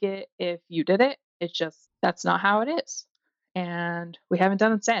would like it if you did it. It's just that's not how it is. And we haven't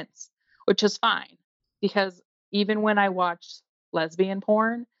done it since, which is fine because even when I watch lesbian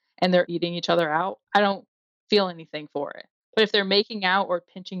porn and they're eating each other out, I don't feel anything for it. But if they're making out or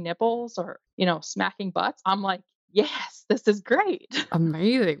pinching nipples or, smacking butts, I'm like, yes, this is great.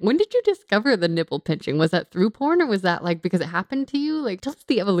 Amazing. When did you discover the nipple pinching? Was that through porn or was that like because it happened to you? Like, tell us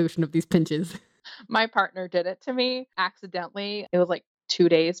the evolution of these pinches. My partner did it to me accidentally. It was like 2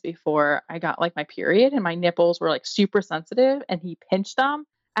 days before I got like my period and my nipples were like super sensitive and he pinched them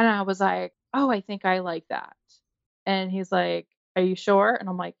and I was like, "Oh, I think I like that." And he's like, "Are you sure?" And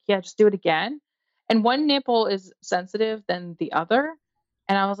I'm like, "Yeah, just do it again." And one nipple is sensitive than the other.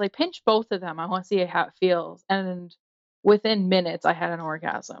 And I was like, "Pinch both of them. I want to see how it feels." And within minutes I had an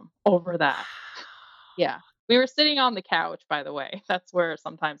orgasm over that. Yeah. We were sitting on the couch, by the way. That's where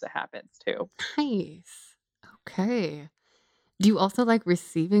sometimes it happens too. Nice. Okay. Do you also like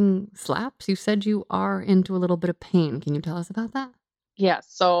receiving slaps? You said you are into a little bit of pain. Can you tell us about that? Yeah,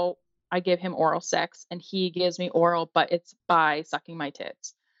 so I give him oral sex and he gives me oral, but it's by sucking my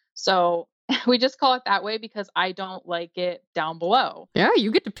tits. So we just call it that way because I don't like it down below. Yeah,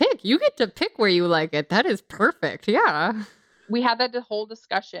 you get to pick. You get to pick where you like it. That is perfect. Yeah. We had that whole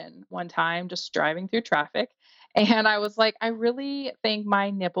discussion one time just driving through traffic. And I was like, I really think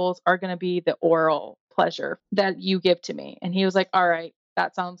my nipples are going to be the oral pleasure that you give to me. And he was like, all right,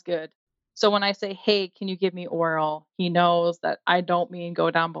 that sounds good. So when I say, hey, can you give me oral? He knows that I don't mean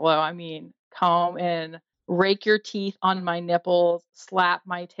go down below. I mean, come and rake your teeth on my nipples, slap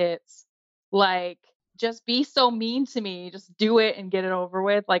my tits. Like, just be so mean to me. Just do it and get it over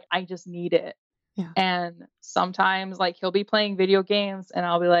with. Like, I just need it. Yeah. And sometimes, like, he'll be playing video games and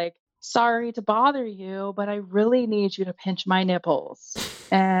I'll be like, "Sorry to bother you, but I really need you to pinch my nipples."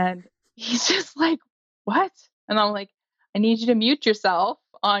 And he's just like, "What?" And I'm like, "I need you to mute yourself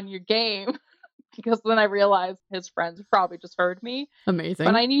on your game," because then I realized his friends probably just heard me, "But Amazing.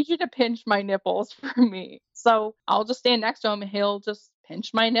 I need you to pinch my nipples for me." So I'll just stand next to him and he'll just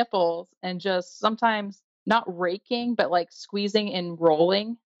pinch my nipples and just sometimes not raking, but like squeezing and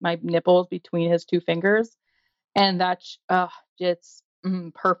rolling my nipples between his 2 fingers. And that's, it's,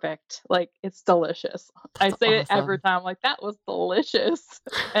 perfect. Like, it's delicious. I That's say it every awesome. time, like, "That was delicious."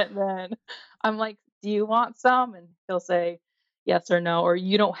 And then I'm like, "Do you want some?" And he'll say yes or no, or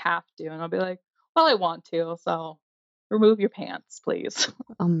 "You don't have to." And I'll be like, "Well, I want to, so remove your pants, please."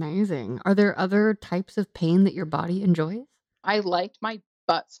 Amazing. Are there other types of pain that your body enjoys? I liked my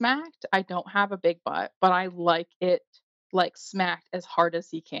butt smacked. I don't have a big butt, but I like it, like, smacked as hard as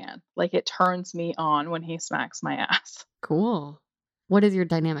he can. Like, it turns me on when he smacks my ass. Cool. What is your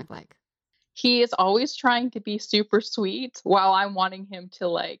dynamic like? He is always trying to be super sweet while I'm wanting him to,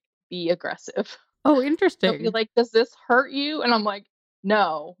 like, be aggressive. Oh, He'll be interesting. like, "Does this hurt you?" And I'm like,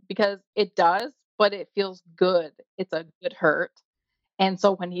 "No," because it does, but it feels good. It's a good hurt. And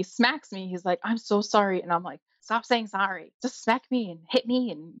so when he smacks me, he's like, "I'm so sorry." And I'm like, "Stop saying sorry. Just smack me and hit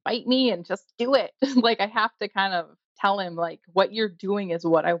me and bite me and just do it." Like, I have to kind of tell him, like, "What you're doing is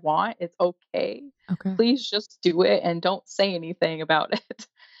what I want. It's okay. Okay. Please just do it and don't say anything about it."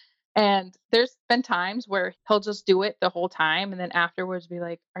 And there's been times where he'll just do it the whole time and then afterwards be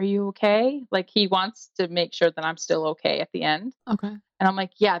like, "Are you okay?" Like, he wants to make sure that I'm still okay at the end. Okay. And I'm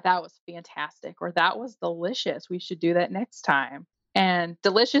like, "Yeah, that was fantastic," or "That was delicious. We should do that next time." And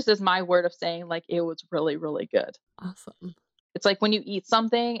delicious is my word of saying, like, it was really, really good. Awesome. It's like when you eat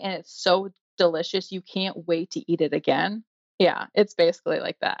something and it's so delicious, you can't wait to eat it again. Yeah, it's basically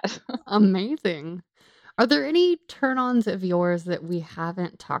like that. Amazing. Are there any turn-ons of yours that we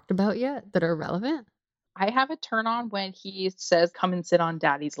haven't talked about yet that are relevant? I have a turn on when he says, "Come and sit on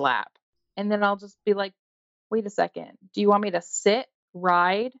daddy's lap." And then I'll just be like, "Wait a second. Do you want me to sit,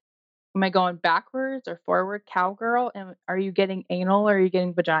 ride? Am I going backwards or forward, cowgirl? And are you getting anal or are you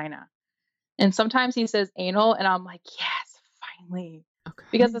getting vagina?" And sometimes he says anal, and I'm like, "Yes, finally."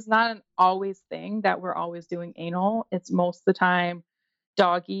 Because Okay. it's not an always thing that we're always doing anal. It's most of the time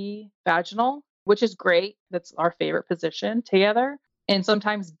doggy, vaginal, which is great. That's our favorite position together. And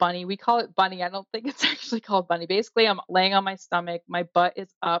sometimes bunny, we call it bunny. I don't think it's actually called bunny. Basically, I'm laying on my stomach. My butt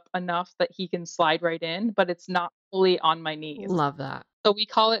is up enough that he can slide right in, but it's not fully on my knees. Love that. So we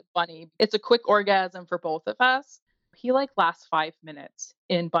call it bunny. It's a quick orgasm for both of us. He like lasts 5 minutes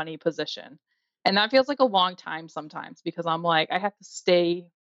in bunny position. And that feels like a long time sometimes because I'm like, I have to stay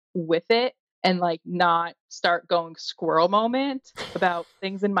with it and like not start going squirrel moment about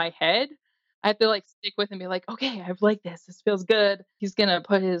things in my head. I have to like stick with and be like, okay, I've like this. This feels good. He's gonna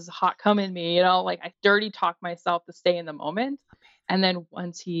put his hot cum in me, like I dirty talk myself to stay in the moment. And then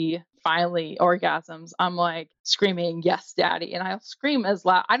once he finally orgasms, I'm like screaming, "Yes, daddy." And I'll scream as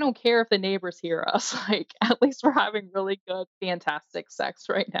loud. I don't care if the neighbors hear us. Like, at least we're having really good, fantastic sex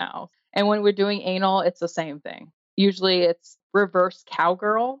right now. And when we're doing anal, it's the same thing. Usually it's reverse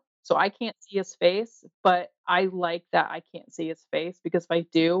cowgirl. So I can't see his face, but I like that I can't see his face because if I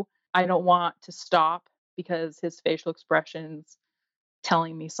do, I don't want to stop because his facial expressions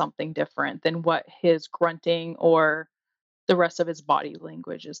telling me something different than what his grunting or the rest of his body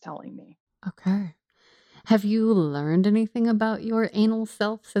language is telling me. Okay. Have you learned anything about your anal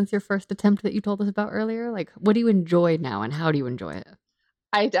self since your first attempt that you told us about earlier? Like, what do you enjoy now and how do you enjoy it?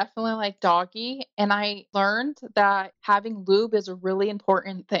 I definitely like doggy, and I learned that having lube is a really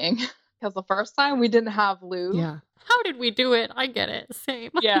important thing because the first time we didn't have lube. Yeah. How did we do it? I get it.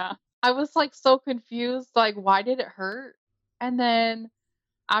 Same. Yeah. I was like so confused, like, why did it hurt? And then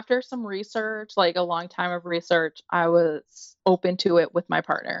after some research, like a long time of research, I was open to it with my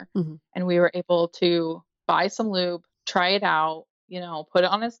partner. Mhm. And we were able to buy some lube, try it out, put it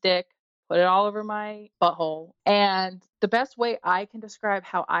on his dick, put it all over my butthole. And the best way I can describe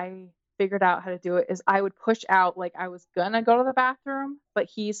how I figured out how to do it is I would push out like I was gonna go to the bathroom, but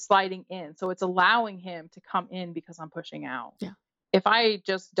he's sliding in. So it's allowing him to come in because I'm pushing out. Yeah. If I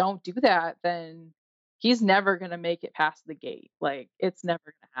just don't do that, then he's never gonna make it past the gate. Like, it's never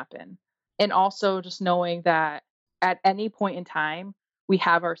gonna happen. And also just knowing that at any point in time, we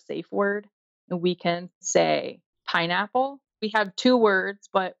have our safe word and we can say pineapple. We have 2 words,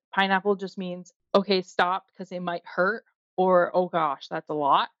 but pineapple just means, "Okay, stop because it might hurt," or, "Oh gosh, that's a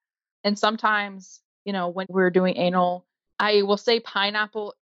lot." And sometimes, when we're doing anal, I will say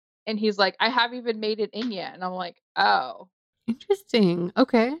pineapple and he's like, "I haven't even made it in yet." And I'm like, "Oh." Interesting.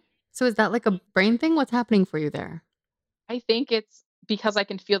 Okay. So is that like a brain thing? What's happening for you there? I think it's because I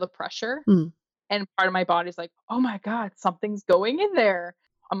can feel the pressure Mm. and part of my body's like, "Oh my god, something's going in there."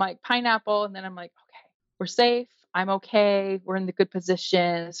 I'm like, "Pineapple," and then I'm like, "Okay, we're safe. I'm okay. We're in the good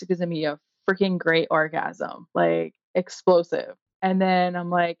position. This is gonna be a freaking great orgasm, like explosive." And then I'm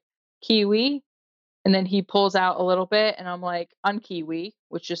like, "Kiwi," and then he pulls out a little bit and I'm like, "Unkiwi,"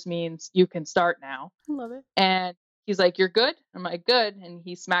 which just means you can start now. I love it. And he's like, "You're good?" I'm like, "Good." And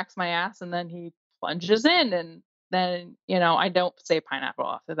he smacks my ass and then he plunges in and then, I don't say pineapple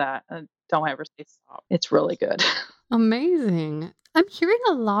after that. And don't ever say stop. It's really good. Amazing. I'm hearing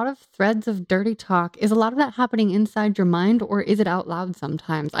a lot of threads of dirty talk. Is a lot of that happening inside your mind or is it out loud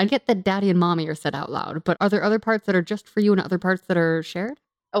sometimes? I get that daddy and mommy are said out loud, but are there other parts that are just for you and other parts that are shared?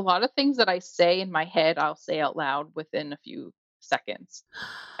 A lot of things that I say in my head, I'll say out loud within a few seconds.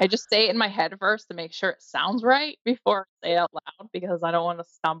 I just say it in my head first to make sure it sounds right before I say it out loud because I don't want to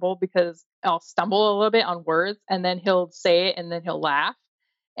stumble because I'll stumble a little bit on words and then he'll say it and then he'll laugh.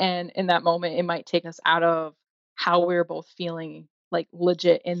 And in that moment, it might take us out of how we're both feeling like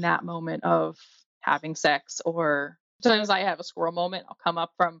legit in that moment of having sex. Or sometimes I have a squirrel moment. I'll come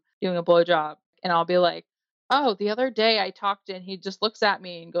up from doing a blowjob and I'll be like, "Oh, the other day I talked and he just looks at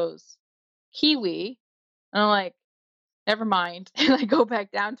me and goes, Kiwi." And I'm like, "Never mind." And I go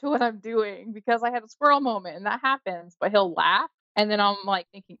back down to what I'm doing because I had a squirrel moment and that happens, but he'll laugh. And then I'm like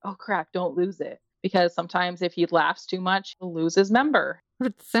thinking, oh crap, don't lose it. Because sometimes if he laughs too much, he'll lose his member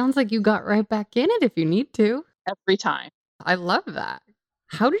It sounds like you got right back in it if you need to. every time. I love that.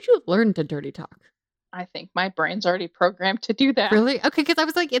 How did you learn to dirty talk? I think my brain's already programmed to do that. Really? Okay, because I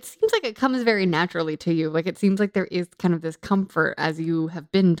was like, it seems like it comes very naturally to you. Like, it seems like there is kind of this comfort as you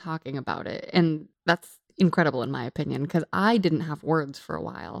have been talking about it. And that's incredible in my opinion because I didn't have words for a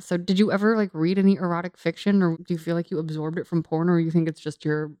while. So did you ever like read any erotic fiction or do you feel like you absorbed it from porn or you think it's just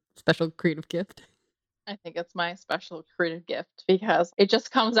your special creative gift? I think it's my special creative gift because it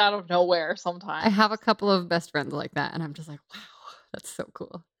just comes out of nowhere I sometimes. have a couple of best friends like that and I'm just like, wow, that's so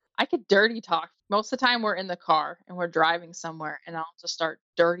cool. I could dirty talk. Most of the time we're in the car and we're driving somewhere and I'll just start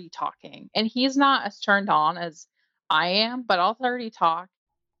dirty talking. And he's not as turned on as I am, but I'll dirty talk.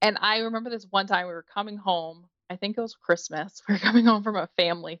 And I remember this one time we were coming home. I think it was Christmas. We were coming home from a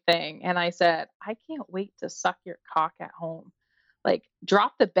family thing. And I said, I can't wait to suck your cock at home. Like,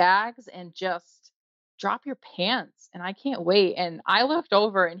 drop the bags and just drop your pants. And I can't wait. And I looked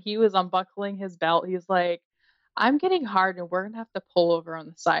over and he was unbuckling his belt. He was like, I'm getting hard and we're gonna have to pull over on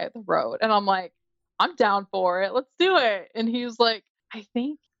the side of the road. And I'm like, I'm down for it. Let's do it. And he was like, I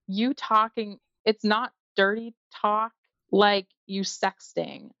think you talking, it's not dirty talk like you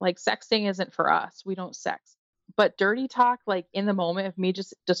sexting. Like sexting isn't for us. We don't sex. But dirty talk, like in the moment of me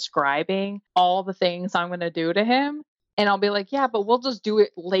just describing all the things I'm gonna do to him. And I'll be like, yeah, but we'll just do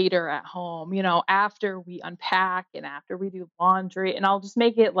it later at home, after we unpack and after we do laundry. And I'll just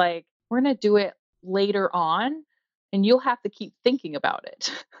make it like, we're going to do it later on. And you'll have to keep thinking about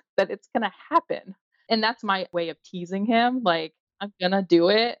it, that it's going to happen. And that's my way of teasing him. Like, I'm going to do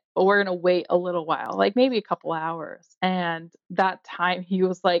it, but we're going to wait a little while, like maybe a couple hours. And that time he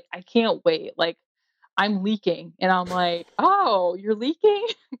was like, I can't wait. Like, I'm leaking. And I'm like, oh, you're leaking?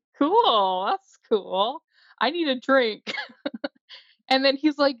 Cool. That's cool. I need a drink. And then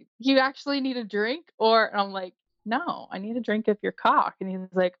he's like, "You actually need a drink?" And I'm like, "No, I need a drink of your cock." And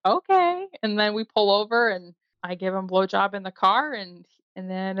he's like, "Okay." And then we pull over and I give him blowjob in the car and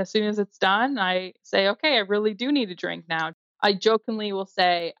then as soon as it's done, I say, "Okay, I really do need a drink now." I jokingly will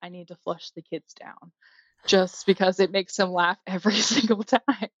say, "I need to flush the kids down." Just because it makes him laugh every single time.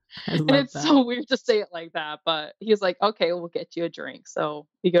 I And love it's that. so weird to say it like that, but he's like, "Okay, we'll get you a drink." So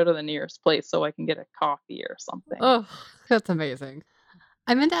we go to the nearest place so I can get a coffee or something. Oh, that's amazing.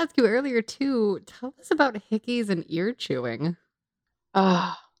 I meant to ask you earlier too. Tell us about hickeys and ear chewing.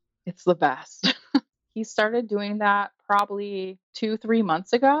 Ah, it's the best. He started doing that probably 2, 3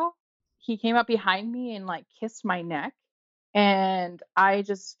 months ago. He came up behind me and, like, kissed my neck, and I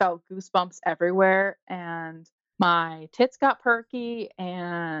just felt goosebumps everywhere, and my tits got perky,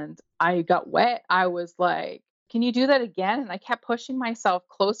 and I got wet. I was like, "Can you do that again?" And I kept pushing myself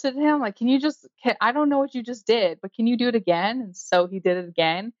closer to him, like, "Can you just I don't know what you just did, but can you do it again?" And so he did it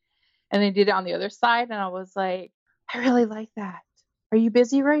again, and then did it on the other side, and I was like, "I really like that. Are you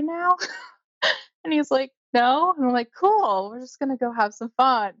busy right now?" And he's like, "No." And I'm like, "Cool. We're just gonna go have some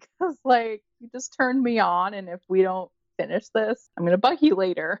fun." Cause like you just turned me on, and if we don't finish this, I'm gonna bug you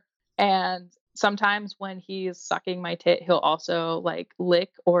later. And sometimes when he's sucking my tit, he'll also like lick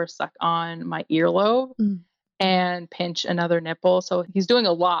or suck on my earlobe Mm, and pinch another nipple. So he's doing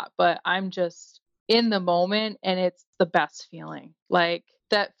a lot, but I'm just in the moment and it's the best feeling. Like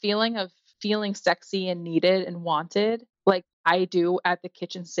that feeling of feeling sexy and needed and wanted, like I do at the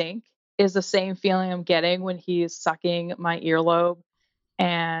kitchen sink, is the same feeling I'm getting when he's sucking my earlobe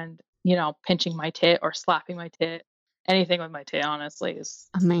and, pinching my tit or slapping my tit. Anything with my tit, honestly, is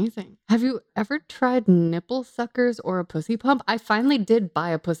amazing. Have you ever tried nipple suckers or a pussy pump? I finally did buy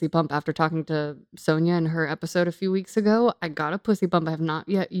a pussy pump after talking to Sonia in her episode a few weeks ago. I got a pussy pump. I have not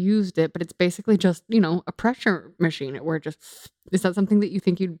yet used it, but it's basically just, a pressure machine where it just is that something that you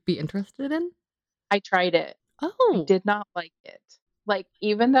think you'd be interested in? I tried it. I Oh. did not like it. Like,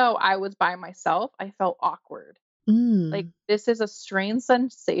 even though I was by myself, I felt awkward. Like, Mm, this is a strange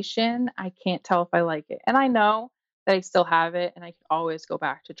sensation. I can't tell if I like it. And I know that I still have it and I could always go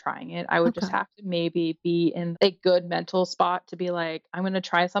back to trying it. I would just okay. have to maybe be in a good mental spot to be like, I'm going to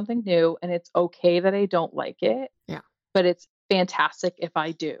try something new and it's okay that I don't like it, Yeah. but it's fantastic if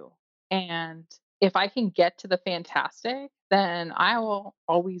I do. And if I can get to the fantastic, then I will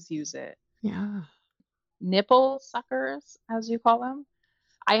always use it. Yeah. Nipple suckers, as you call them.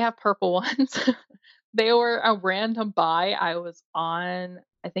 I have purple ones. They were a random buy. I was on,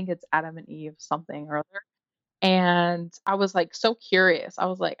 I think it's Adam and Eve something or other, and I was, like, so curious. I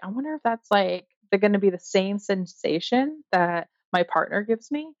was like, "I wonder if that's, like they're gonna be the same sensation that my partner gives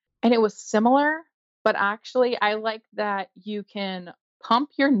me?" And it was similar, but actually I like that you can pump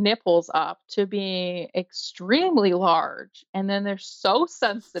your nipples up to being extremely large, and then they're so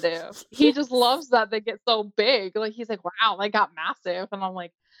sensitive. He just Yes. loves that they get so big. Like, he's like, "Wow, they got massive." And I'm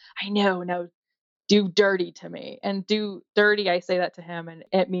like, "I know, no, do dirty to me." And do dirty, I say that to him, and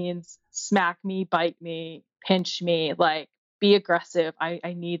it means smack me, bite me, pinch me, like be aggressive.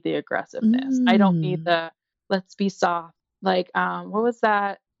 I need the aggressiveness. I don't need Mm. the let's be soft. Like, what was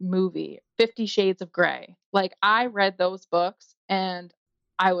that? movie, 50 Shades of Grey. Like, I read those books and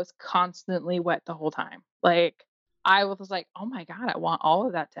I was constantly wet the whole time. Like, I was like, "Oh my god, I want all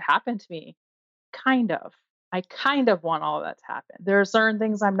of that to happen to me." Kind of. I kind of want all of that to happen. There are certain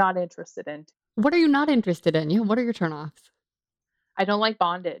things I'm not interested in. What are you not interested in? Yeah, what are your turn-offs? I don't like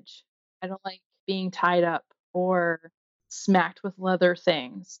bondage. I don't like being tied up or smacked with leather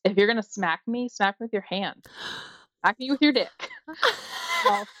things. If you're gonna smack me with your hands. Smack me with your dick.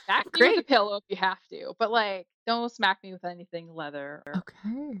 Smack me with a Great. pillow if you have to, but, like, don't smack me with anything leather or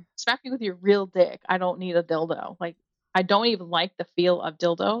Okay. smack me with your real dick. I don't need a dildo. Like, I don't even like the feel of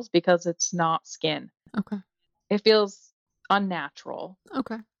dildos because it's not skin. Okay. It feels unnatural.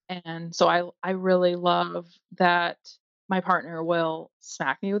 Okay. And so I really love that my partner will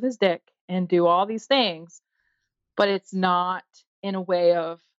smack me with his dick and do all these things, but it's not in a way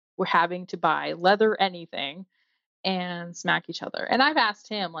of we're having to buy leather anything and smack each other. And I've asked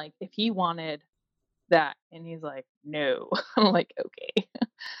him like if he wanted that and he's like, "No." I'm like, "Okay."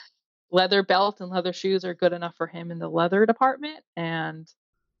 Leather belt and leather shoes are good enough for him in the leather department and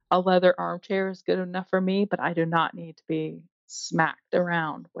a leather armchair is good enough for me, but I do not need to be smacked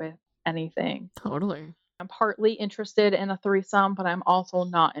around with anything. Totally. I'm partly interested in a threesome, but I'm also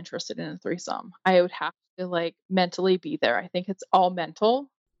not interested in a threesome. I would have to like mentally be there. I think it's all mental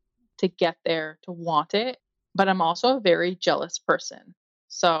to get there to want it, but I'm also a very jealous person.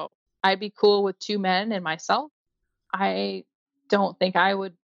 So I'd be cool with 2 men and myself. I don't think I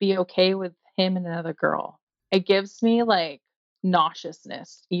would be okay with him and another girl. It gives me, like,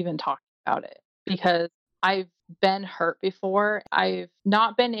 nauseousness even talking about it because I've been hurt before. I've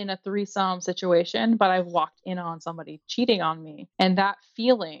not been in a threesome situation, but I've walked in on somebody cheating on me, and that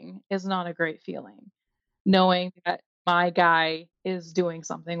feeling is not a great feeling, knowing that my guy is doing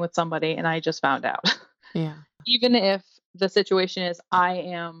something with somebody and I just found out. Yeah. Even if the situation is I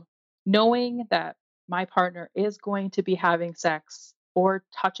am knowing that my partner is going to be having sex or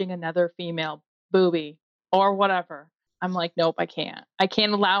touching another female boobie or whatever, I'm like, nope, I can't. I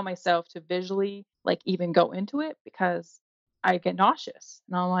can't allow myself to visually like even go into it because I get nauseous.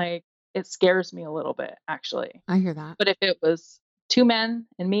 And I'm like, it scares me a little bit actually. I hear that. But if it was 2 men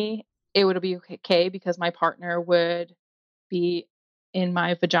and me, it would be okay because my partner would be in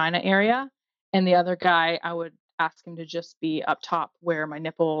my vagina area, and the other guy, I would ask him to just be up top where my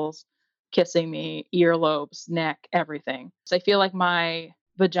nipples, kissing me, earlobes, neck, everything. So I feel like my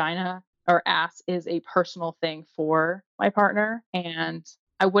vagina or ass is a personal thing for my partner, and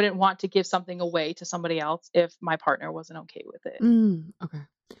I wouldn't want to give something away to somebody else if my partner wasn't okay with it. Okay.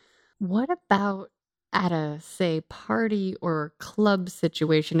 What about at a, say, party or club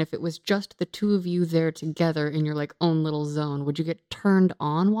situation, if it was just the 2 of you there together in your, like, own little zone, would you get turned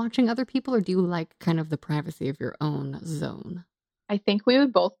on watching other people, or do you like kind of the privacy of your own zone? I think we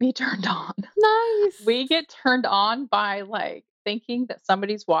would both be turned on. Nice. We get turned on by, like, thinking that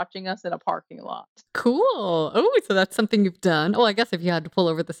somebody's watching us in a parking lot. Cool. Oh, so that's something you've done. Oh, I guess if you had to pull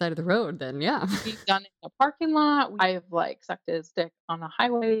over the side of the road, then yeah. We've done it in a parking lot. I've, like, sucked his dick on the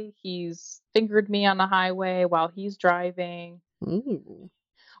highway. He's fingered me on the highway while he's driving. Ooh.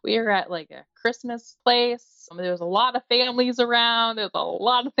 We were at, like, a Christmas place. There was a lot of families around. There's a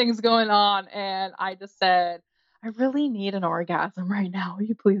lot of things going on, and I just said, "I really need an orgasm right now. Will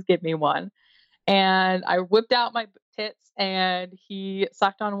you please give me one?" And I whipped out my tits and he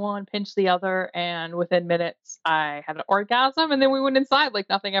sucked on one, pinched the other, and within minutes I had an orgasm and then we went inside like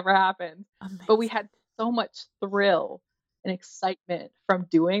nothing ever happened. But we Amazing. had so much thrill and excitement from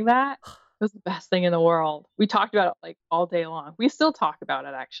doing that. It was the best thing in the world. We talked about it like all day long. We still talk about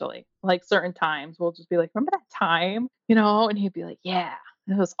it actually. Like certain times we'll just be like, "Remember that time?" And he'd be like, "Yeah,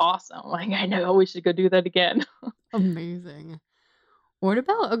 it was awesome." Like, "I know we should go do that again." Amazing. What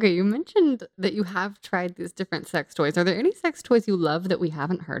about okay, you mentioned that you have tried these different sex toys. Are there any sex toys you love that we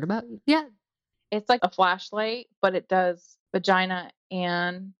haven't heard about yet? It's like a flashlight, but it does vagina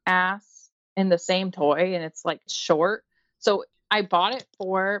and ass in the same toy, and it's, like, short. So, I bought it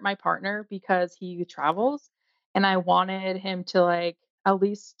for my partner because he travels, and I wanted him to, like, at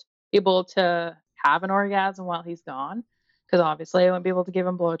least able to have an orgasm while he's gone. Because obviously, I wouldn't be able to give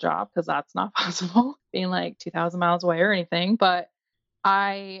him blowjob because that's not possible being, like, 2,000 miles away or anything, but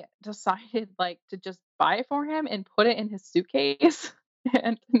I decided, like, to just buy it for him and put it in his suitcase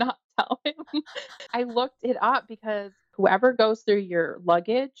and not tell him. I looked it up because whoever goes through your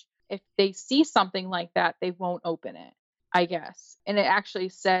luggage, if they see something like that, they won't open it, I guess. And it actually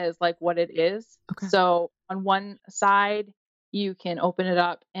says like what it is. Okay. So on one side, you can open it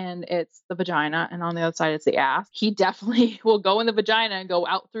up and it's the vagina, and on the other side, it's the ass. He definitely will go in the vagina and go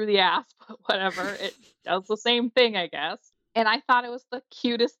out through the ass, but whatever. It does the same thing, I guess. And I thought it was the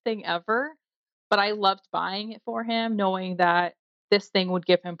cutest thing ever, but I loved buying it for him knowing that this thing would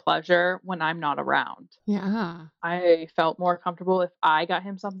give him pleasure when I'm not around. Yeah. I felt more comfortable if I got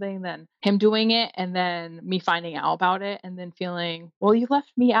him something than him doing it and then me finding out about it and then feeling, "Well, you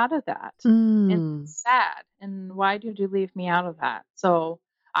left me out of that, and Mm. it's sad, and why did you leave me out of that?" So,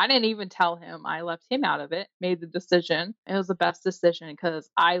 I didn't even tell him I left him out of it, made the decision. It was the best decision because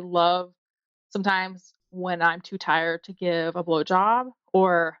I love sometimes when I'm too tired to give a blowjob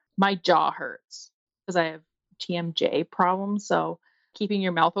or my jaw hurts because I have TMJ problems, so keeping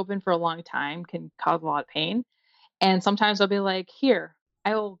your mouth open for a long time can cause a lot of pain. And sometimes I'll be like, "Here,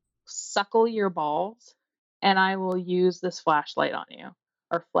 I will suckle your balls and I will use this flashlight on you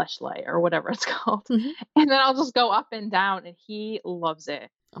or fleshlight or whatever it's called." Mhm. And then I'll just go up and down and he loves it.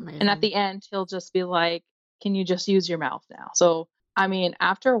 And at Amazing. the end, he'll just be like, "Can you just use your mouth now?" So, I mean,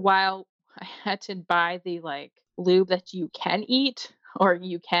 after a while, I had to buy the like lube that you can eat or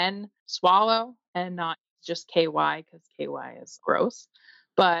you can swallow and not just KY because KY is gross.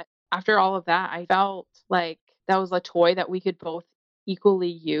 But after all of that, I felt like that was a toy that we could both equally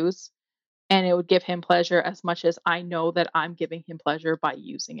use, and it would give him pleasure as much as I know that I'm giving him pleasure by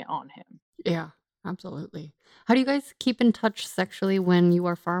using it on him. Yeah, absolutely. How do you guys keep in touch sexually when you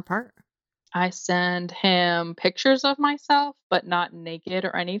are far apart? I send him pictures of myself, but not naked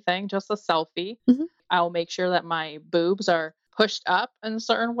or anything, just a selfie. Mhm. I'll make sure that my boobs are pushed up in a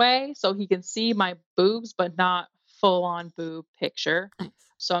certain way so he can see my boobs, but not full on boob picture. Nice.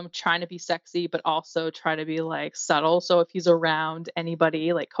 So I'm trying to be sexy, but also try to be like subtle. So if he's around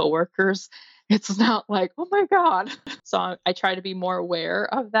anybody, like coworkers, it's not like, oh my God. So I try to be more aware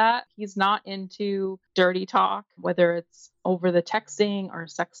of that. He's not into dirty talk, whether it's over the texting or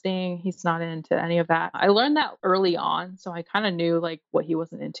sexting. He's not into any of that. I learned that early on. So I kind of knew like what he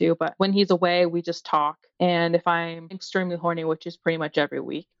wasn't into. But when he's away, we just talk. And if I'm extremely horny, which is pretty much every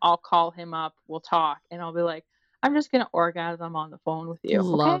week, I'll call him up, we'll talk, and I'll be like, "I'm just gonna orgasm on the phone with you, okay?"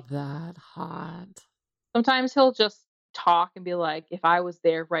 Love that. Hot. Sometimes he'll just talk and be like, "If I was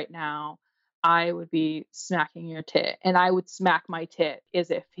there right now, I would be smacking your tit," and I would smack my tit as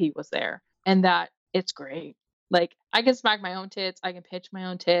if he was there, and that it's great. Like, I can smack my own tits, I can pinch my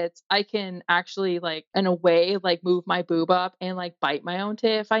own tits, I can actually, like, in a way, like, move my boob up and, like, bite my own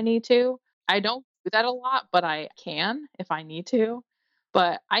tit if I need to. I don't do that a lot, but I can if I need to.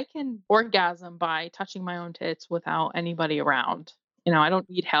 But I can orgasm by touching my own tits without anybody around. I don't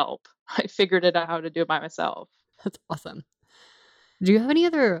need help. I figured it out how to do it by myself. That's awesome. Do you have any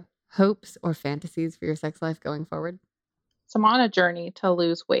other hopes or fantasies for your sex life going forward? So I'm on a journey to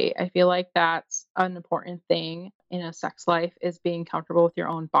lose weight. I feel like that's an important thing in a sex life is being comfortable with your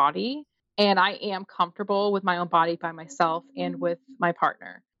own body. And I am comfortable with my own body by myself and with my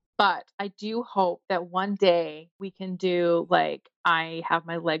partner. But I do hope that one day we can do like I have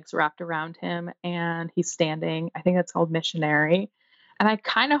my legs wrapped around him and he's standing. I think that's called missionary. And I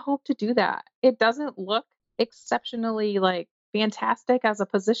kind of hope to do that. It doesn't look exceptionally like fantastic as a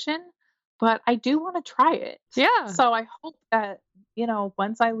position, but I do want to try it. Yeah. So I hope that,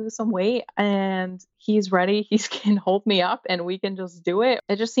 once I lose some weight and he's ready, he can hold me up and we can just do it.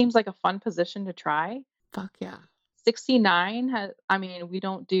 It just seems like a fun position to try. Fuck yeah. 69 I mean, we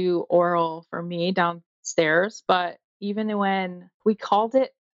don't do oral for me downstairs, but even when we called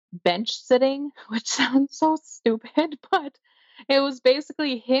it bench sitting, which sounds so stupid, but it was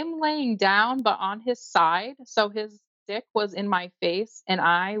basically him laying down, but on his side. So his dick was in my face and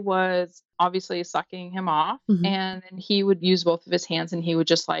I was obviously sucking him off. Mhm. And then he would use both of his hands and he would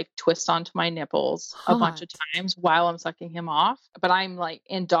just like twist onto my nipples a bunch of Hot. times while I'm sucking him off. But I'm like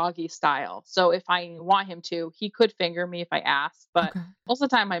in doggy style. So if I want him to, he could finger me if I ask. But Okay. most of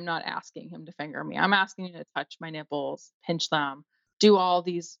the time, I'm not asking him to finger me. I'm asking him to touch my nipples, pinch them, do all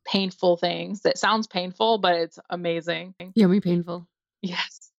these painful things. That sounds painful, but it's amazing. Yummy painful.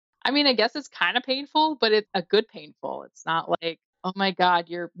 Yes. I mean, I guess it's kind of painful, but it's a good painful. It's not like, oh my God,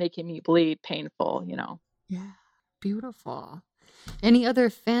 you're making me bleed painful. Yeah. Beautiful. Any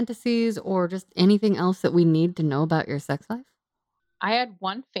other fantasies or just anything else that we need to know about your sex life? I had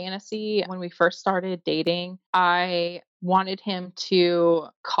one fantasy when we first started dating. I wanted him to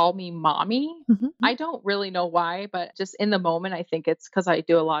call me mommy. Mhm. I don't really know why, but just in the moment, I think it's because I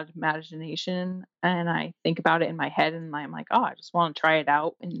do a lot of imagination and I think about it in my head and I'm like, oh, I just want to try it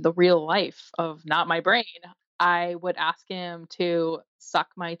out in the real life of not my brain. I would ask him to suck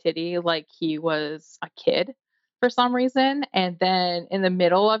my titty like he was a kid for some reason. And then in the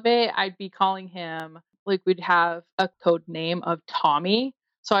middle of it, I'd be calling him like we'd have a code name of Tommy.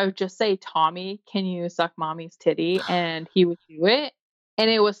 So I would just say, "Tommy, can you suck mommy's titty?" And he would do it. And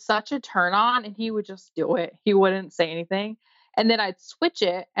it was such a turn on, and he would just do it. He wouldn't say anything. And then I'd switch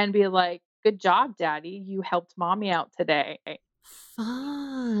it and be like, "Good job, daddy. You helped mommy out today."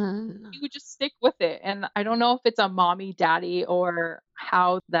 Fun. He would just stick with it. And I don't know if it's a mommy daddy or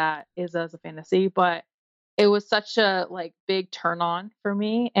how that is as a fantasy, but it was such a like big turn on for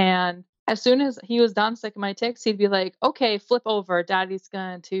me. And as soon as he was done sucking my ticks, he'd be like, "Okay, flip over. Daddy's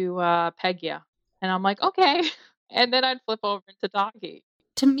going to peg you." And I'm like, "Okay." And then I'd flip over into doggy.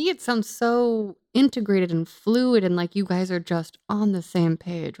 To me, it sounds so integrated and fluid and like you guys are just on the same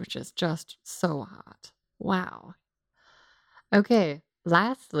page, which is just so hot. Wow. Okay.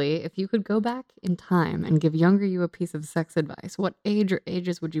 Lastly, if you could go back in time and give younger you a piece of sex advice, what age or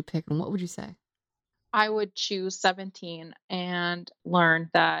ages would you pick and what would you say? I would choose 17 and learn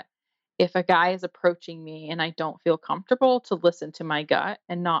that if a guy is approaching me and I don't feel comfortable, to listen to my gut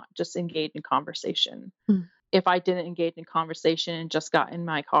and not just engage in conversation. Hmm. If I didn't engage in conversation and just got in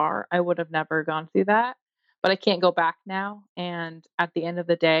my car, I would have never gone through that. But I can't go back now. And at the end of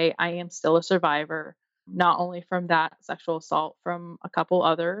the day, I am still a survivor, not only from that sexual assault, from a couple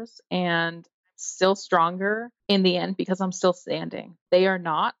others. And still stronger in the end because I'm still standing. They are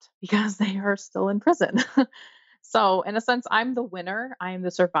not because they are still in prison. So, in a sense, I'm the winner, I am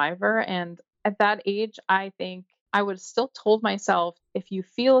the survivor. And at that age, I think I would have still told myself if you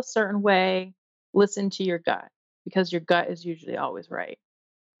feel a certain way, listen to your gut because your gut is usually always right.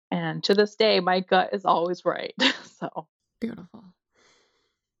 And to this day, my gut is always right. So, Beautiful.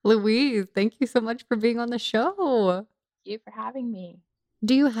 Louise, thank you so much for being on the show. thank you for having me.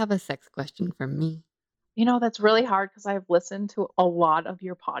 Do you have a sex question for me? That's really hard because I've listened to a lot of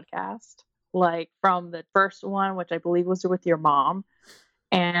your podcast, like from the first one, which I believe was with your mom.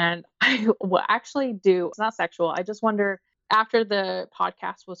 And I will actually do, it's not sexual. I just wonder after the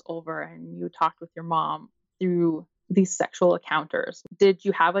podcast was over and you talked with your mom through these sexual encounters, did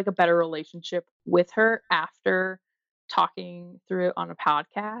you have like a better relationship with her after talking through it on a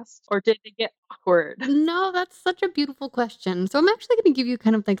podcast? Or did it get awkward? No, that's such a beautiful question. So I'm actually going to give you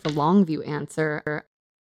kind of like the long view answer.